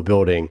beautiful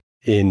building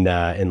in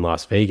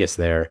Las Vegas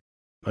there.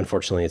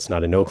 Unfortunately, it's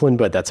not in Oakland,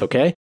 but that's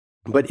okay.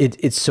 But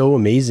it's so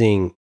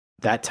amazing,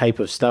 that type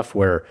of stuff,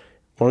 where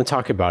I want to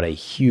talk about a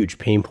huge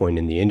pain point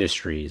in the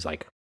industry is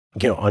like,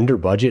 under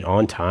budget,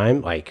 on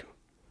time,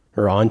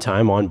 or on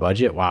time, on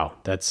budget. Wow,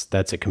 that's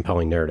a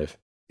compelling narrative.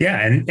 Yeah.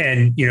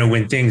 And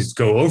when things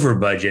go over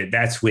budget,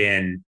 that's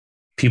when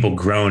people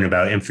groan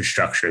about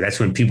infrastructure. That's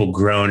when people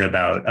groan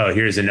about, oh,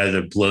 here's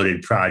another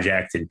bloated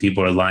project, and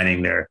people are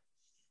lining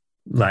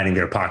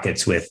their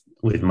pockets with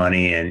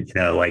money. And,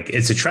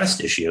 it's a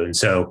trust issue. And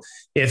so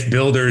if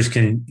builders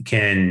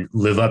can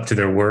live up to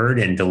their word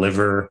and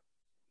deliver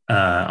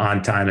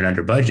on time and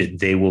under budget,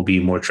 they will be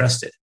more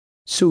trusted.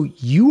 So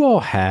you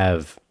all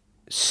have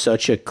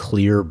such a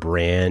clear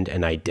brand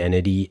and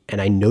identity, and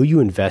I know you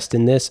invest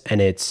in this, and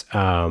it's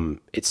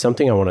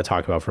something I want to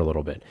talk about for a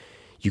little bit.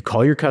 You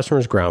call your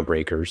customers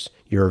groundbreakers.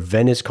 Your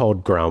event is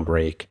called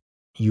Groundbreak.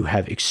 You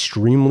have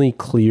extremely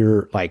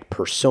clear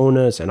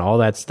personas and all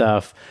that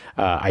stuff.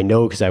 I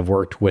know because I've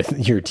worked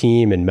with your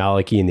team and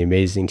Maliki and the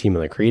amazing team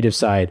on the creative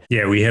side.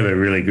 Yeah, we have a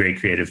really great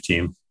creative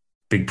team.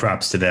 Big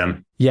props to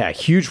them. Yeah,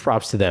 huge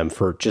props to them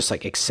for just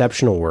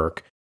exceptional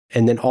work.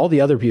 And then all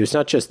the other people, it's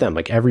not just them,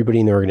 everybody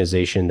in the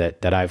organization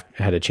that I've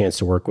had a chance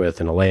to work with,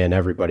 and Alea and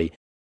everybody,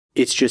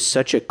 it's just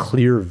such a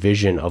clear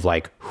vision of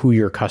who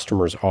your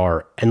customers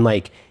are. And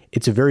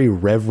it's a very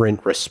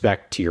reverent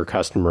respect to your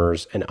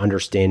customers and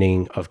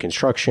understanding of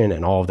construction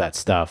and all of that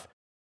stuff.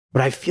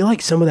 But I feel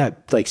like some of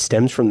that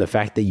stems from the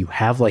fact that you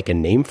have a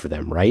name for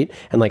them, right?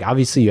 And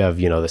obviously you have,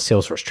 the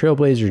Salesforce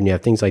Trailblazer, and you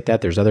have things like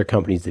that. There's other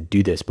companies that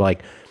do this,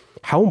 but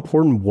How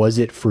important was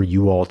it for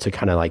you all to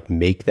kind of like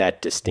make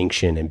that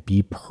distinction and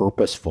be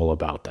purposeful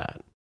about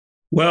that?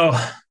 Well,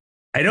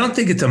 I don't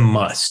think it's a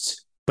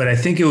must, but I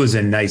think it was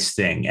a nice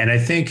thing. And I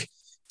think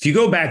if you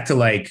go back to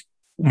like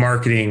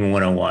marketing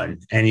 101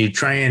 and you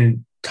try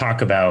and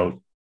talk about,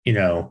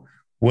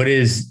 what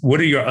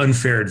are your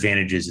unfair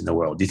advantages in the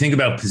world? You think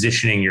about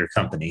positioning your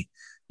company.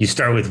 You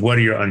start with what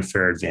are your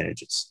unfair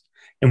advantages?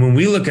 And when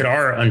we look at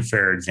our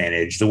unfair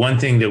advantage, the one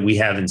thing that we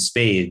have in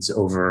spades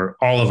over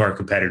all of our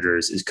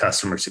competitors is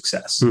customer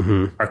success.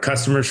 Mm-hmm. Our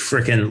customers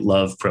freaking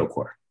love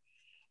Procore,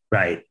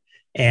 right?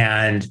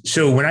 And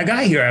so when I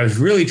got here, I was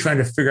really trying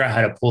to figure out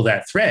how to pull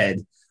that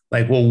thread.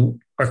 Like, well,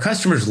 our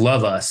customers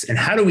love us. And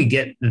how do we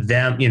get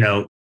them,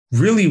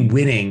 really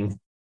winning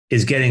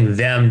is getting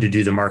them to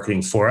do the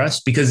marketing for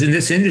us. Because in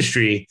this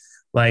industry,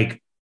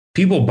 like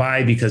people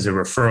buy because of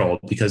referral,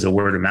 because of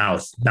word of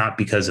mouth, not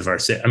because of our,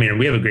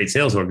 we have a great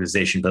sales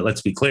organization, but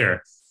let's be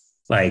clear,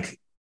 like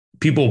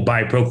people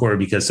buy Procore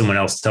because someone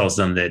else tells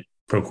them that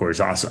Procore is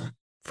awesome.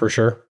 For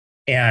sure.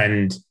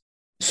 And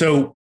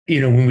so,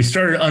 when we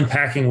started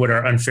unpacking what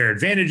our unfair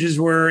advantages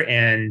were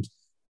and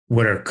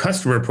what our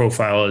customer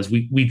profile is,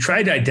 we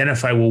tried to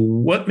identify, well,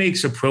 what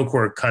makes a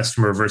Procore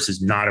customer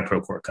versus not a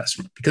Procore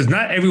customer? Because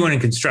not everyone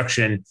in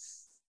construction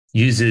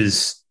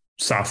uses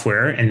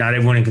software and not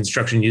everyone in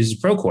construction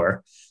uses Procore.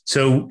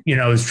 So,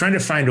 I was trying to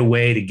find a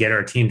way to get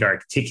our team to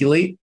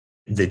articulate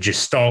the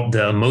gestalt,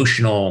 the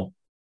emotional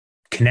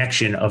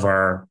connection of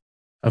our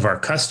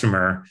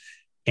customer,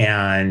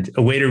 and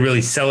a way to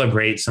really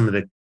celebrate some of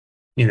the,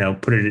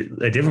 put it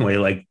a different way,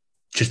 like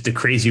just the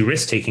crazy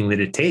risk taking that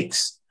it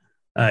takes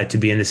to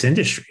be in this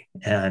industry.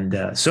 And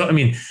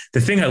the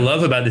thing I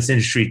love about this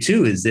industry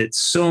too, is that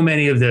so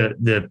many of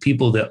the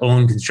people that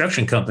own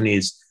construction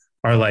companies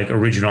are like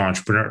original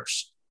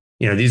entrepreneurs.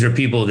 These are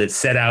people that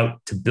set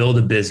out to build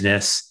a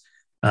business.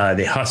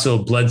 They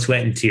hustle blood,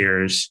 sweat, and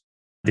tears.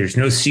 There's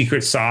no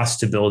secret sauce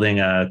to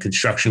building a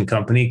construction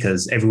company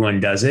because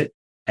everyone does it.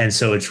 And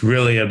so it's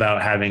really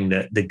about having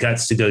the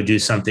guts to go do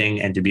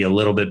something and to be a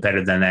little bit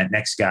better than that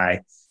next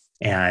guy.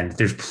 And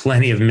there's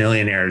plenty of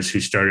millionaires who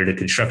started a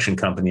construction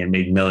company and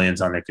made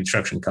millions on their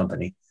construction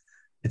company.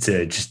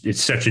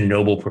 It's such a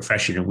noble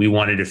profession. And we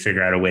wanted to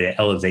figure out a way to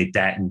elevate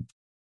that and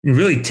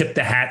really tip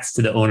the hats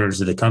to the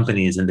owners of the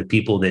companies and the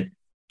people that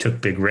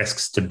took big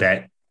risks to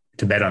bet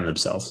on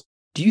themselves.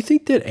 Do you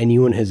think that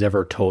anyone has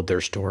ever told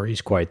their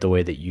stories quite the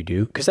way that you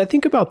do? Because I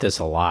think about this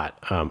a lot,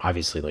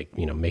 obviously, like,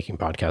 making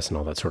podcasts and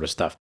all that sort of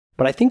stuff.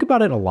 But I think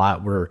about it a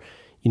lot where,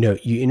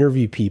 you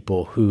interview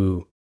people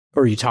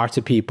or you talk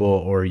to people,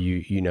 or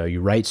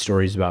you write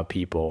stories about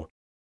people.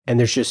 And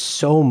there's just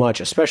so much,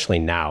 especially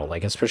now,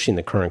 like, especially in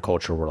the current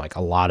culture where like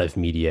a lot of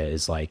media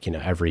is like,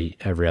 every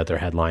other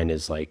headline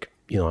is like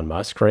Elon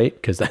Musk, right?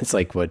 Because that's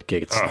like what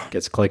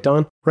gets clicked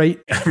on, right?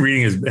 I'm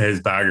reading his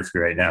biography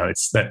right now.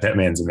 It's that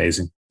man's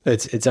amazing.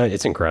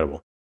 It's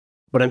incredible.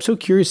 But I'm so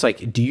curious,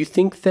 like, do you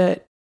think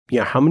that,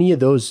 how many of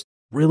those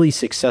really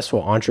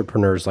successful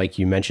entrepreneurs, like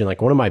you mentioned,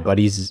 like one of my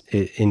buddies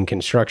in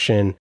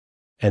construction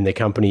and the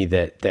company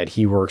that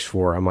he works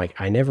for, I'm like,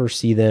 I never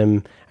see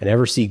them. I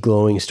never see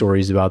glowing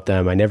stories about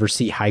them. I never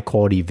see high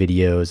quality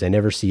videos. I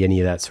never see any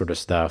of that sort of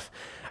stuff.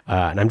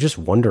 And I'm just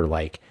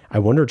I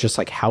wonder just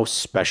like how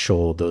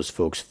special those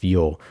folks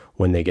feel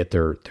when they get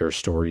their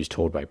stories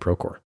told by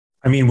Procore.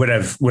 I mean, what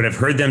I've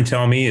heard them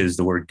tell me is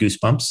the word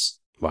goosebumps.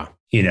 Wow.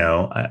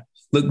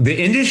 Look, the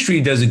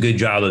industry does a good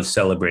job of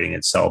celebrating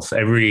itself.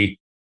 Every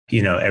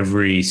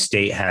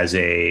state has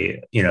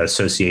a,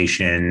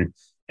 association.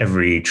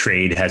 Every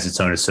trade has its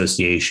own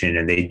association,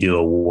 and they do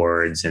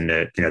awards, and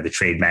the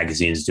trade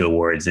magazines do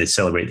awards. They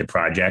celebrate the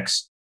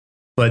projects.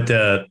 But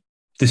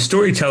the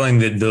storytelling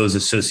that those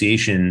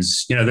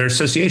associations, they're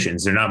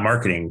associations, they're not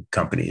marketing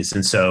companies.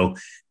 And so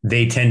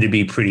they tend to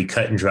be pretty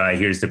cut and dry.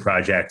 Here's the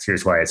project,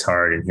 here's why it's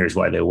hard, and here's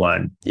why they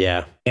won.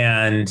 Yeah.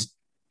 And,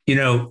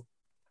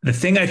 the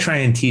thing I try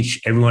and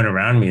teach everyone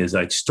around me is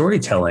like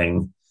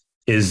storytelling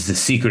is the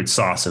secret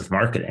sauce of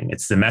marketing.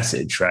 It's the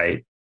message,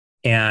 right?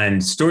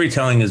 And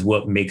storytelling is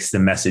what makes the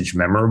message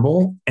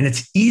memorable. And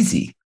it's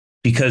easy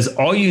because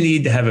all you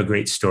need to have a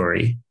great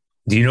story.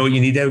 Do you know what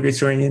you need to have a great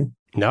story, Ian?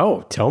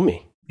 No, tell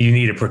me. You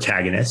need a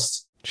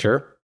protagonist.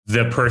 Sure.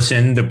 The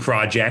person, the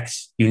project,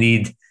 you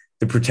need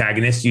the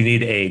protagonist. You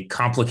need a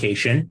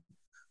complication.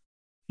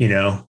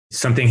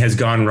 Something has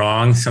gone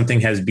wrong.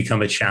 Something has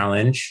become a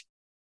challenge.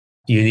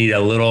 You need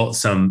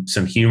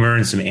some humor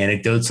and some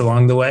anecdotes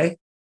along the way,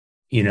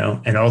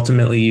 and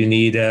ultimately you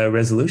need a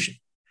resolution.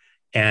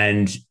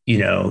 And,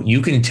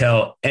 you can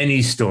tell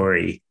any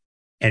story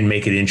and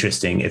make it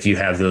interesting if you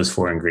have those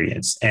four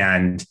ingredients.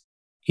 And,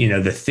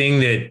 the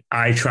thing that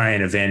I try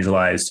and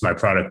evangelize to my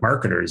product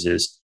marketers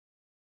is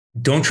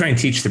don't try and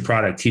teach the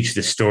product, teach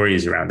the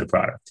stories around the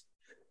product.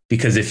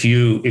 Because if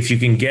you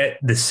can get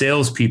the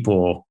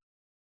salespeople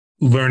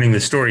learning the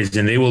stories,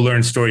 then they will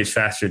learn stories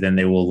faster than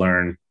they will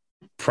learn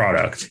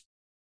product,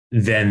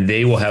 then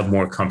they will have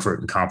more comfort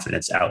and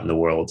confidence out in the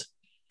world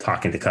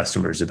talking to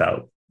customers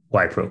about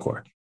why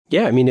Procore.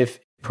 Yeah. I mean, if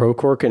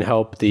Procore can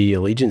help the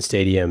Allegiant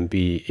Stadium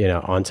be,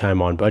 on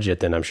time, on budget,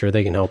 then I'm sure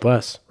they can help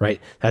us, right?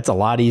 That's a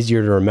lot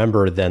easier to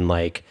remember than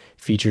like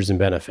features and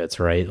benefits,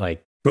 right?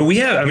 Like, but we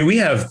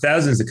have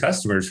thousands of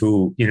customers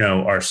who,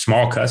 are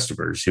small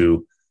customers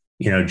who,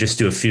 just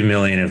do a few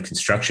million of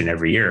construction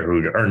every year,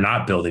 who are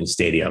not building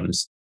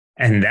stadiums.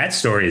 And that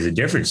story is a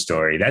different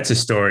story. That's a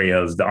story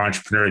of the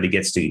entrepreneur that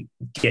gets to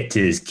get to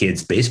his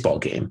kid's baseball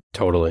game.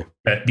 Totally.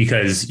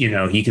 Because,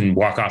 he can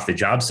walk off the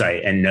job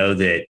site and know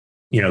that,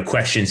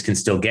 questions can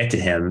still get to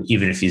him,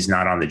 even if he's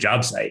not on the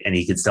job site, and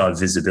he can still have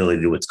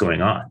visibility to what's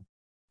going on.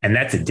 And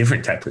that's a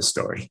different type of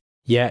story.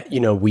 Yeah.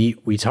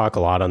 We talk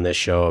a lot on this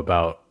show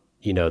about,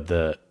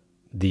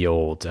 the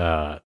old,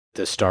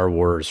 the Star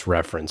Wars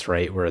reference,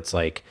 right? Where it's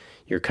like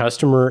your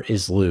customer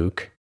is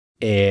Luke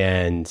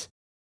and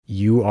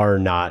you are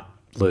not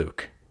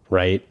Luke,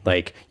 right?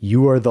 Like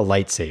you are the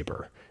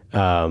lightsaber.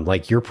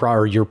 Like your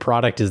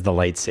product is the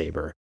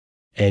lightsaber.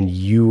 And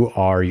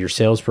your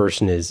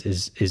salesperson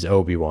is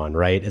Obi-Wan,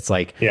 right? It's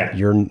like,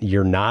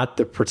 you're not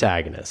the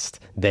protagonist.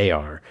 They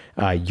are.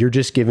 You're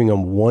just giving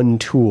them one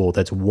tool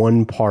that's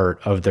one part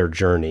of their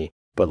journey,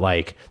 but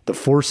like the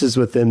force is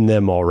within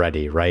them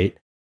already, right?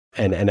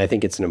 And I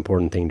think it's an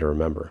important thing to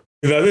remember.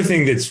 The other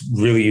thing that's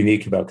really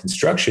unique about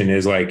construction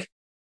is like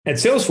at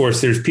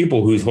Salesforce, there's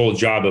people whose whole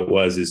job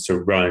is to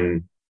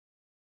run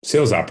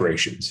sales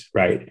operations,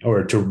 right?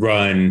 Or to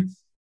run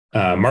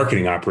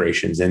marketing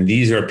operations. And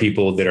these are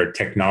people that are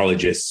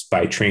technologists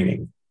by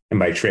training and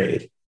by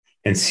trade.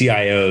 And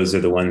CIOs are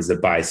the ones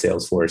that buy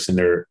Salesforce,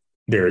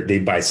 and they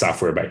buy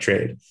software by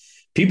trade.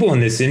 People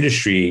in this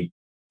industry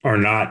are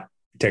not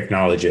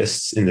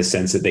technologists in the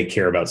sense that they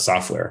care about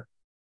software.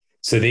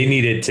 So they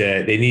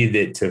needed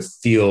it to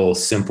feel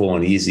simple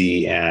and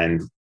easy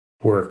and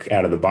work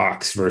out of the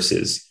box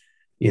versus,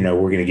 we're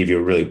going to give you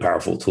a really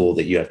powerful tool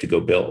that you have to go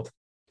build.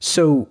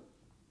 So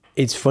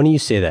it's funny you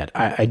say that.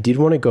 I did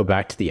want to go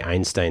back to the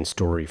Einstein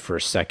story for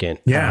a second,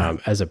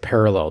 as a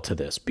parallel to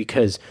this,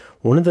 because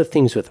one of the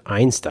things with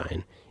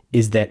Einstein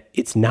is that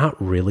it's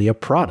not really a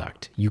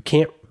product. You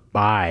can't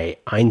buy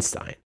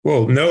Einstein.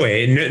 Well,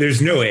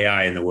 there's no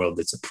AI in the world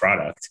that's a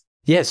product.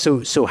 Yeah.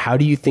 So how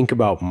do you think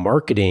about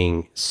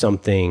marketing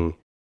something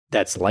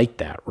that's like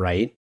that,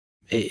 right?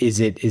 Is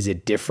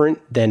it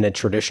different than a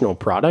traditional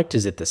product?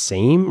 Is it the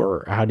same,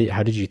 or how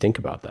did you think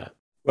about that?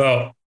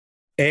 Well,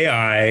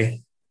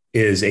 AI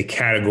is a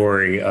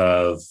category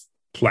of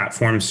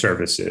platform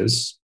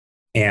services.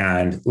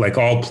 And like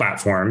all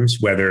platforms,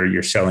 whether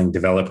you're selling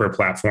developer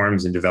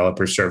platforms and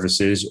developer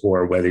services,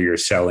 or whether you're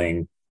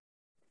selling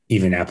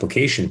even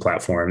application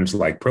platforms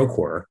like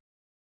Procore,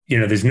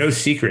 there's no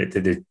secret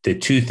that the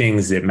two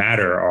things that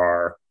matter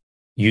are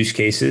use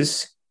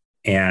cases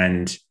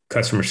and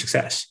customer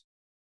success.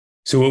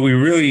 So what we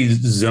really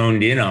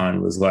zoned in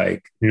on was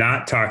like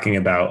not talking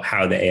about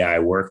how the AI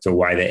worked or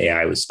why the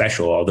AI was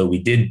special, although we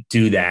did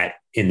do that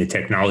in the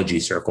technology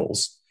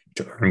circles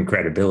to earn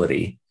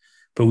credibility.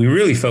 But we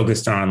really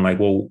focused on like,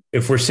 well,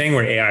 if we're saying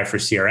we're AI for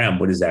CRM,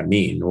 what does that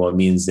mean? Well, it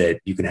means that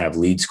you can have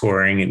lead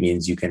scoring. It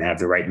means you can have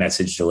the right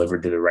message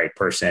delivered to the right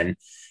person,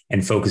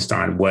 and focused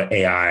on what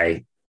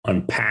AI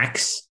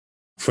unpacks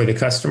for the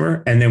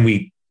customer. And then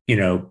we,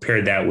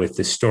 paired that with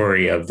the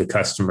story of the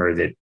customer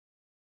that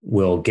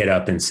will get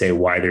up and say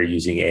why they're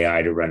using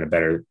AI to run a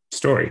better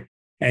story.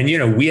 And,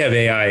 we have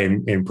AI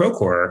in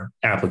Procore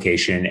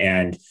application.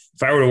 And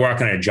if I were to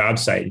walk on a job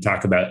site and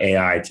talk about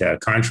AI to a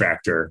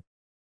contractor,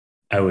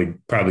 I would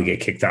probably get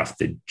kicked off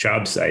the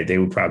job site. They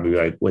would probably be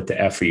like, what the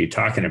F are you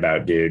talking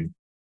about, dude?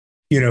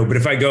 But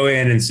if I go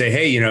in and say,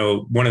 hey,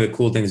 one of the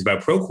cool things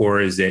about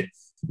Procore is that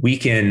we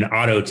can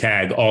auto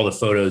tag all the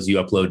photos you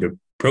upload to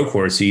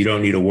Procore, so you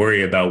don't need to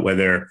worry about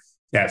whether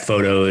that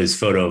photo is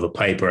photo of a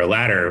pipe or a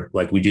ladder,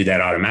 like we do that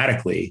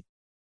automatically,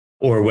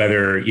 or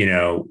whether,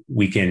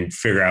 we can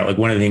figure out, like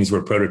one of the things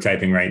we're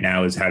prototyping right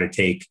now is how to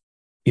take,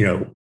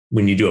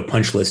 when you do a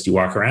punch list, you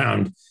walk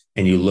around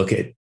and you look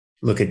at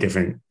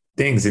different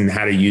things, and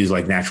how to use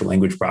like natural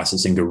language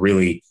processing to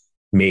really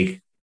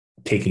make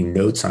taking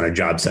notes on a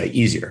job site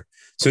easier.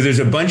 So there's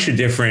a bunch of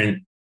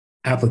different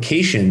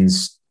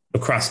applications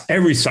across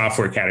every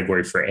software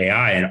category for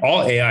AI. And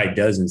all AI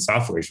does in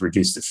software is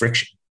reduce the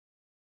friction,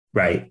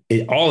 right?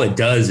 All it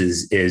does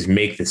is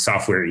make the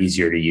software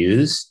easier to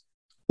use,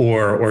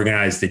 or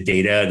organize the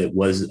data that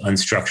was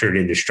unstructured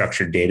into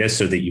structured data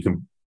so that you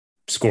can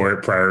score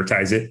it,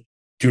 prioritize it,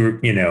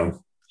 to,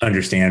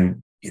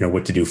 understand,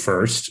 what to do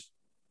first.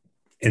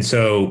 And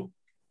so,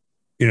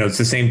 it's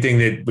the same thing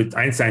that with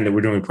Einstein that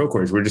we're doing with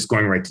Procore is we're just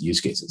going right to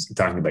use cases and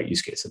talking about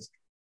use cases,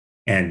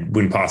 and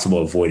when possible,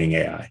 avoiding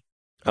AI.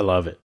 I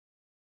love it.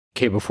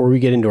 Okay, before we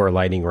get into our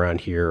lightning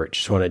round here, I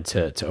just wanted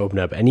to open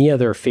up any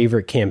other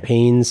favorite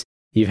campaigns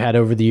you've had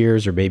over the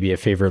years, or maybe a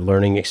favorite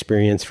learning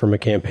experience from a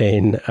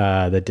campaign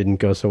that didn't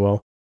go so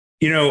well.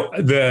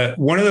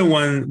 One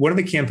of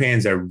the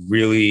campaigns I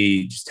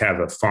really just have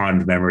a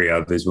fond memory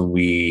of is when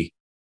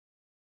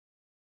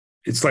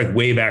it's like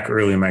way back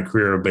early in my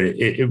career, but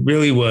it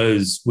really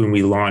was when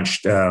we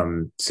launched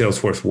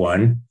Salesforce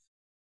One.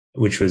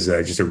 which was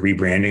just a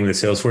rebranding the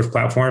Salesforce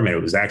platform. And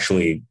it was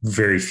actually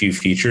very few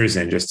features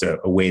and just a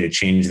way to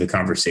change the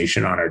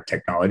conversation on our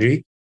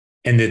technology.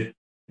 And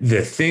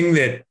the thing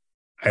that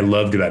I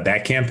loved about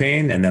that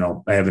campaign, and then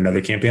I have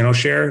another campaign I'll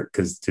share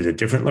because there's a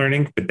different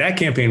learning, but that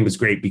campaign was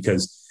great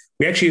because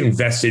we actually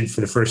invested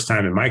for the first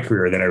time in my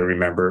career that I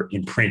remember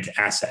in print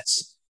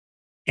assets.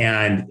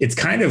 And it's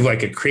kind of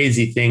like a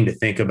crazy thing to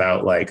think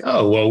about, like,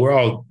 oh, well, we're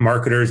all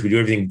marketers. We do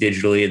everything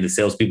digitally and the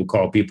salespeople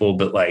call people.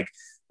 But like,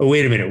 oh,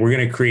 wait a minute, we're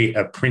going to create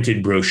a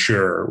printed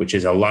brochure, which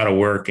is a lot of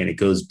work and it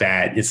goes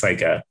bad. It's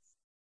like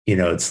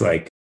it's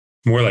like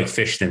more like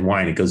fish than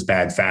wine. It goes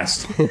bad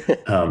fast.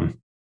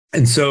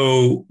 And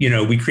so,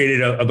 we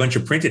created a bunch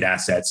of printed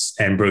assets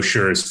and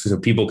brochures so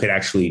people could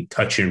actually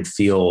touch and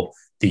feel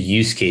the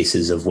use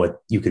cases of what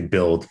you could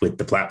build with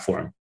the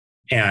platform.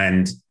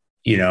 And,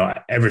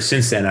 ever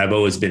since then, I've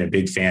always been a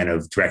big fan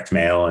of direct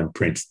mail and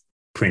print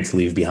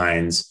leave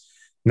behinds.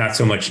 Not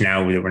so much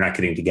now that we're not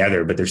getting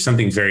together, but there's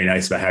something very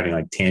nice about having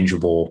like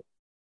tangible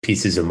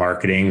pieces of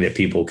marketing that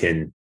people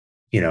can,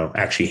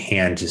 actually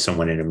hand to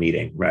someone in a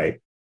meeting. Right.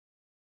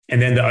 And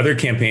then the other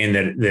campaign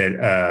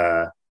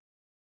that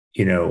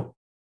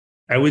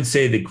I would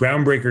say the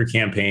Groundbreaker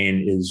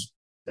campaign is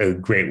a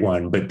great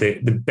one, but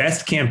the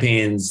best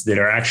campaigns that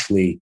are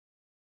actually,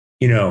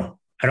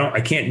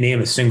 I can't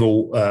name a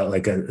single,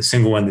 a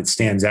single one that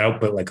stands out,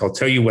 but like, I'll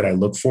tell you what I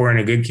look for in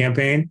a good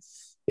campaign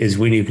is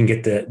when you can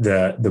get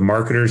the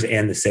marketers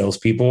and the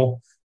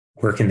salespeople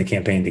working the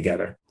campaign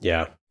together.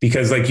 Yeah.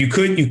 Because like you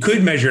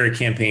could measure a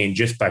campaign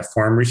just by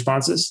form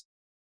responses,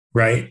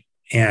 right?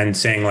 And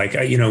saying like,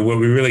 what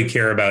we really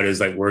care about is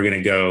like,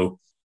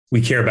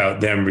 we care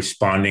about them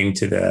responding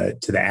to the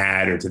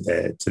ad or to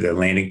the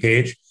landing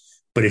page.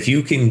 But if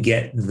you can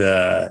get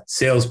the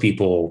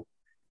salespeople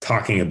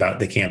talking about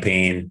the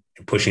campaign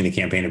and pushing the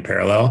campaign in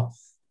parallel,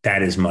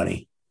 that is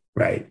money,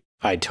 right?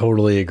 I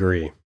totally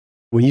agree.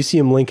 When you see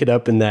them link it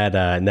up in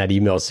that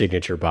email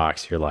signature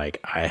box, you're like,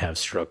 I have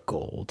struck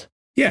gold.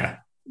 Yeah,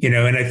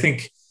 and I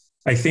think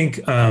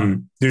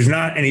there's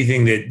not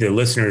anything that the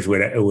listeners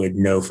would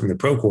know from the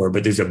Procore,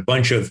 but there's a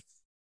bunch of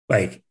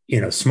like,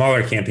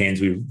 smaller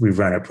campaigns we've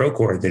run at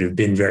Procore that have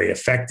been very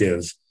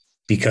effective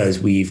because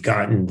we've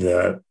gotten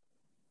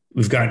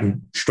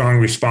strong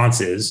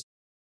responses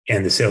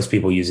and the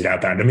salespeople use it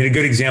outbound. I mean, a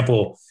good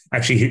example,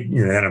 actually,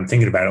 that I'm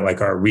thinking about it,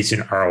 like our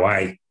recent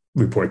ROI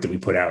report that we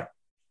put out,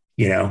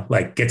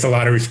 like gets a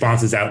lot of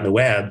responses out in the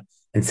web,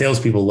 and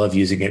salespeople love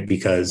using it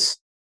because,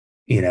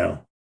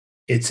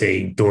 it's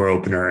a door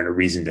opener and a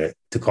reason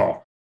to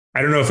call.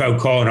 I don't know if I would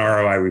call an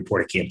ROI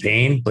report a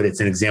campaign, but it's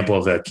an example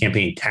of a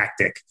campaign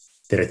tactic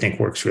that I think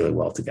works really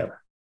well together.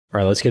 All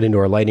right, let's get into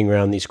our lightning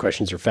round. These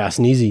questions are fast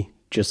and easy,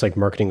 just like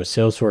marketing with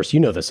Salesforce.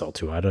 You know this all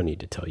too. I don't need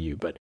to tell you,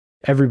 but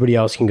everybody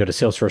else can go to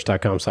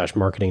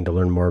salesforce.com/marketing to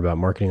learn more about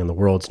marketing on the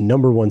world's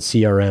 #1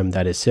 CRM.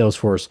 That is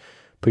Salesforce.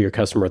 Put your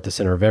customer at the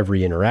center of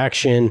every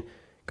interaction.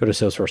 Go to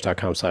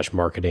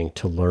salesforce.com/marketing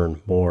to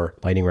learn more.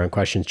 Lightning round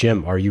questions.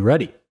 Jim, are you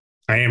ready?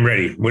 I am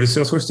ready. What does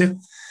Salesforce do?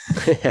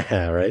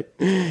 Right.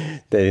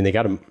 They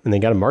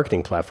got a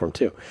marketing platform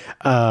too.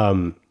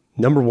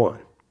 Number one,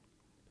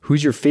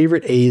 who's your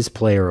favorite A's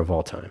player of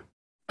all time?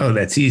 Oh,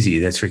 that's easy.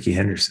 That's Ricky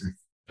Henderson.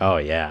 Oh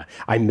yeah.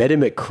 I met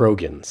him at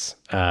Krogan's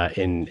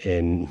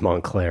in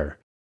Montclair.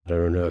 I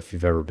don't know if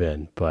you've ever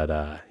been,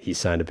 but he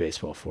signed a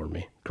baseball for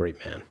me.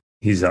 Great man.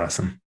 He's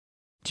awesome.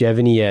 Do you have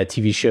any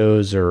TV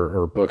shows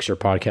or books or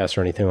podcasts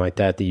or anything like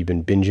that you've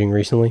been binging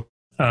recently?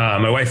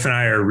 My wife and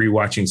I are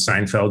rewatching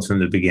Seinfeld from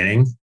the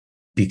beginning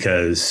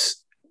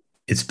because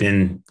it's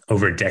been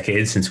over a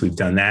decade since we've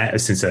done that,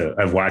 since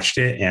I've watched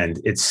it, and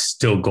it's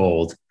still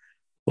gold.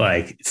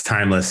 Like, it's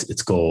timeless,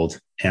 it's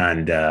gold.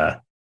 And,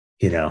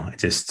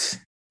 just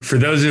for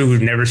those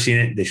who've never seen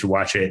it, they should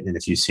watch it. And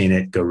if you've seen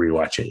it, go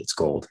rewatch it. It's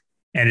gold.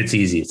 And it's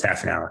easy. It's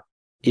half an hour.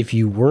 If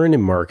you weren't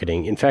in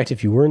marketing, in fact,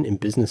 if you weren't in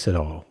business at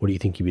all, what do you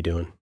think you'd be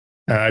doing?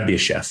 I'd be a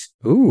chef.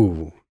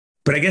 Ooh.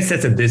 But I guess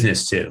that's a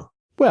business too.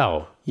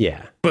 Well,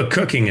 yeah. But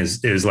cooking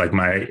is like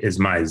my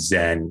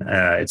zen.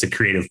 It's a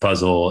creative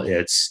puzzle.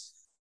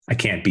 I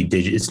can't be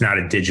digital. It's not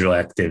a digital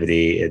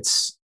activity.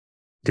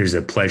 There's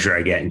a pleasure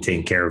I get in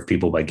taking care of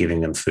people by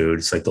giving them food.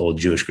 It's like the old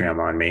Jewish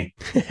grandma on me.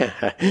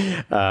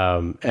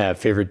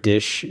 Favorite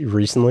dish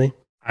recently?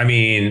 I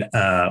mean,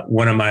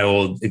 one of my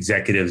old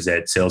executives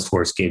at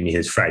Salesforce gave me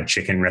his fried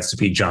chicken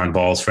recipe, John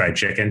Ball's fried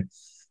chicken.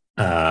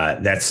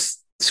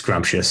 That's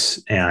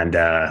scrumptious. And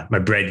my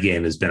bread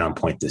game has been on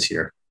point this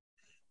year.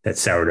 That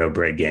sourdough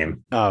bread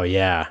game. Oh,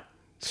 yeah.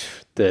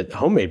 The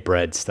homemade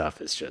bread stuff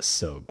is just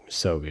so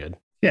good.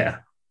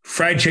 Yeah.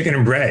 Fried chicken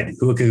and bread.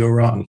 Who could go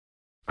wrong?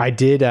 I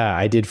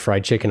did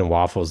fried chicken and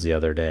waffles the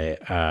other day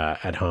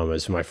at home. It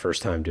was my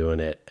first time doing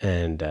it,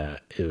 and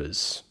it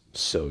was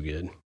so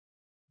good.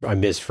 I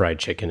miss fried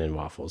chicken and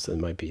waffles. That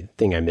might be the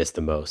thing I miss the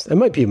most. It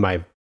might be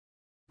my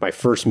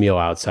first meal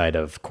outside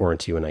of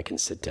quarantine when I can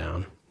sit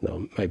down.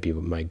 No, it might be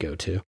my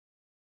go-to.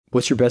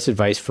 What's your best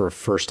advice for a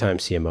first-time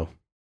CMO?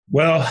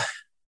 Well,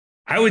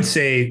 I would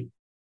say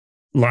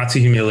lots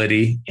of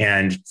humility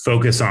and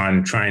focus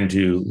on trying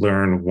to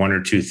learn one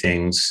or two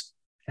things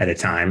at a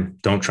time.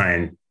 Don't try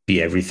and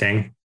be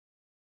everything.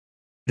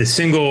 The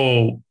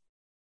single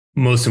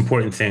most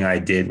important thing I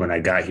did when I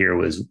got here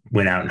was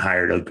went out and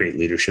hired a great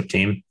leadership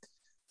team.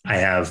 I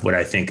have what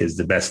I think is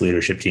the best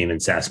leadership team in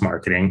SaaS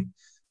marketing.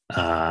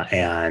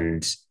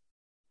 And,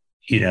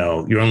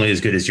 you're only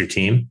as good as your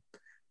team.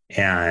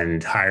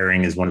 And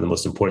hiring is one of the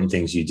most important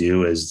things you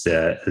do as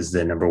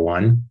the number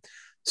one.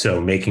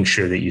 So making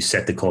sure that you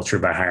set the culture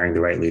by hiring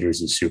the right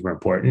leaders is super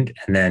important.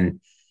 And then,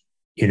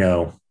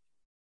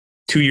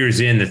 2 years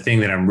in, the thing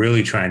that I'm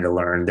really trying to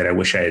learn that I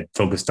wish I had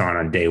focused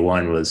on day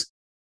one was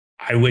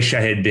I wish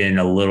I had been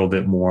a little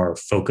bit more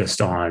focused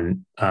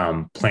on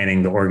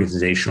planning the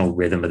organizational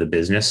rhythm of the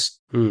business.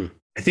 I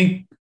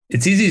think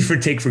it's easy to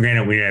take for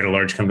granted when you're at a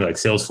large company like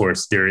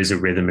Salesforce, there is a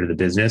rhythm of the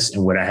business.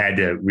 And what I had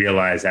to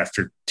realize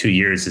after 2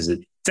 years is that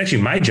it's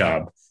actually my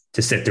job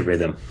to set the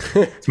rhythm.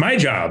 It's my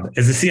job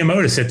as a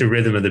CMO to set the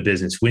rhythm of the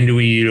business. When do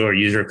we do our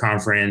user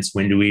conference?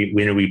 When are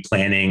we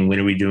planning? When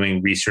are we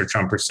doing research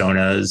on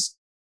personas?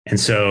 And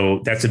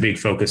so that's a big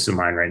focus of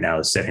mine right now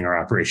is setting our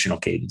operational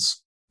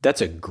cadence.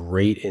 That's a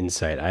great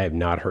insight. I have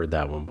not heard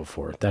that one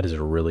before. That is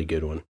a really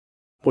good one.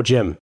 Well,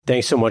 Jim,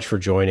 thanks so much for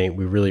joining.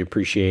 We really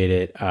appreciate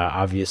it.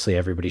 Obviously,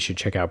 everybody should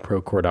check out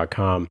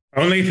Procore.com.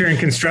 Only if you're in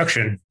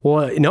construction.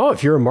 Well, no,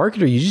 if you're a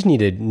marketer, you just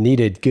need a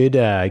good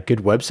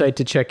website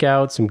to check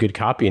out, some good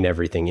copy and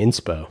everything.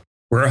 Inspo.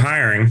 We're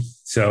hiring,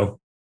 so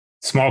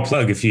small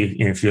plug. If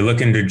you're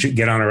looking to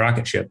get on a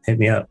rocket ship, hit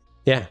me up.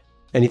 Yeah.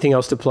 Anything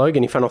else to plug?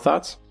 Any final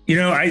thoughts?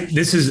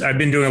 I've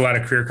been doing a lot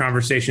of career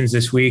conversations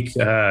this week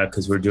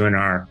because we're doing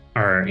our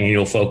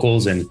annual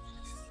focals. And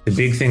the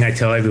big thing I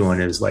tell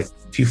everyone is like,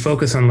 if you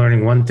focus on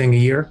learning one thing a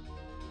year,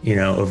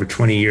 over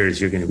 20 years,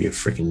 you're going to be a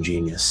freaking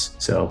genius.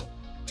 So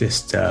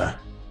just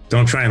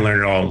don't try and learn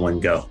it all in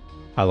one go.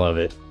 I love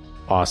it.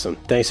 Awesome.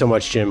 Thanks so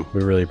much, Jim.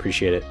 We really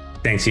appreciate it.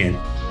 Thanks, Ian.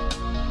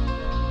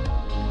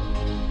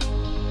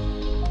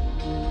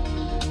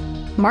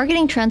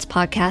 Marketing Trends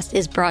Podcast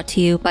is brought to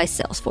you by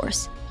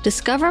Salesforce.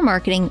 Discover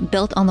marketing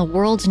built on the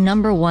world's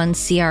 #1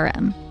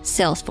 CRM,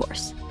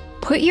 Salesforce.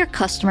 Put your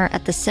customer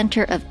at the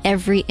center of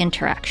every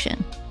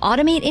interaction.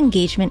 Automate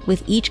engagement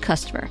with each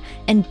customer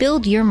and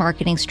build your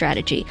marketing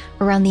strategy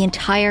around the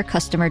entire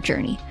customer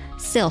journey.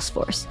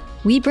 Salesforce.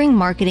 We bring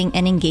marketing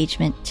and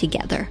engagement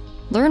together.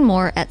 Learn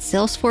more at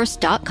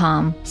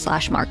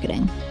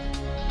salesforce.com/marketing.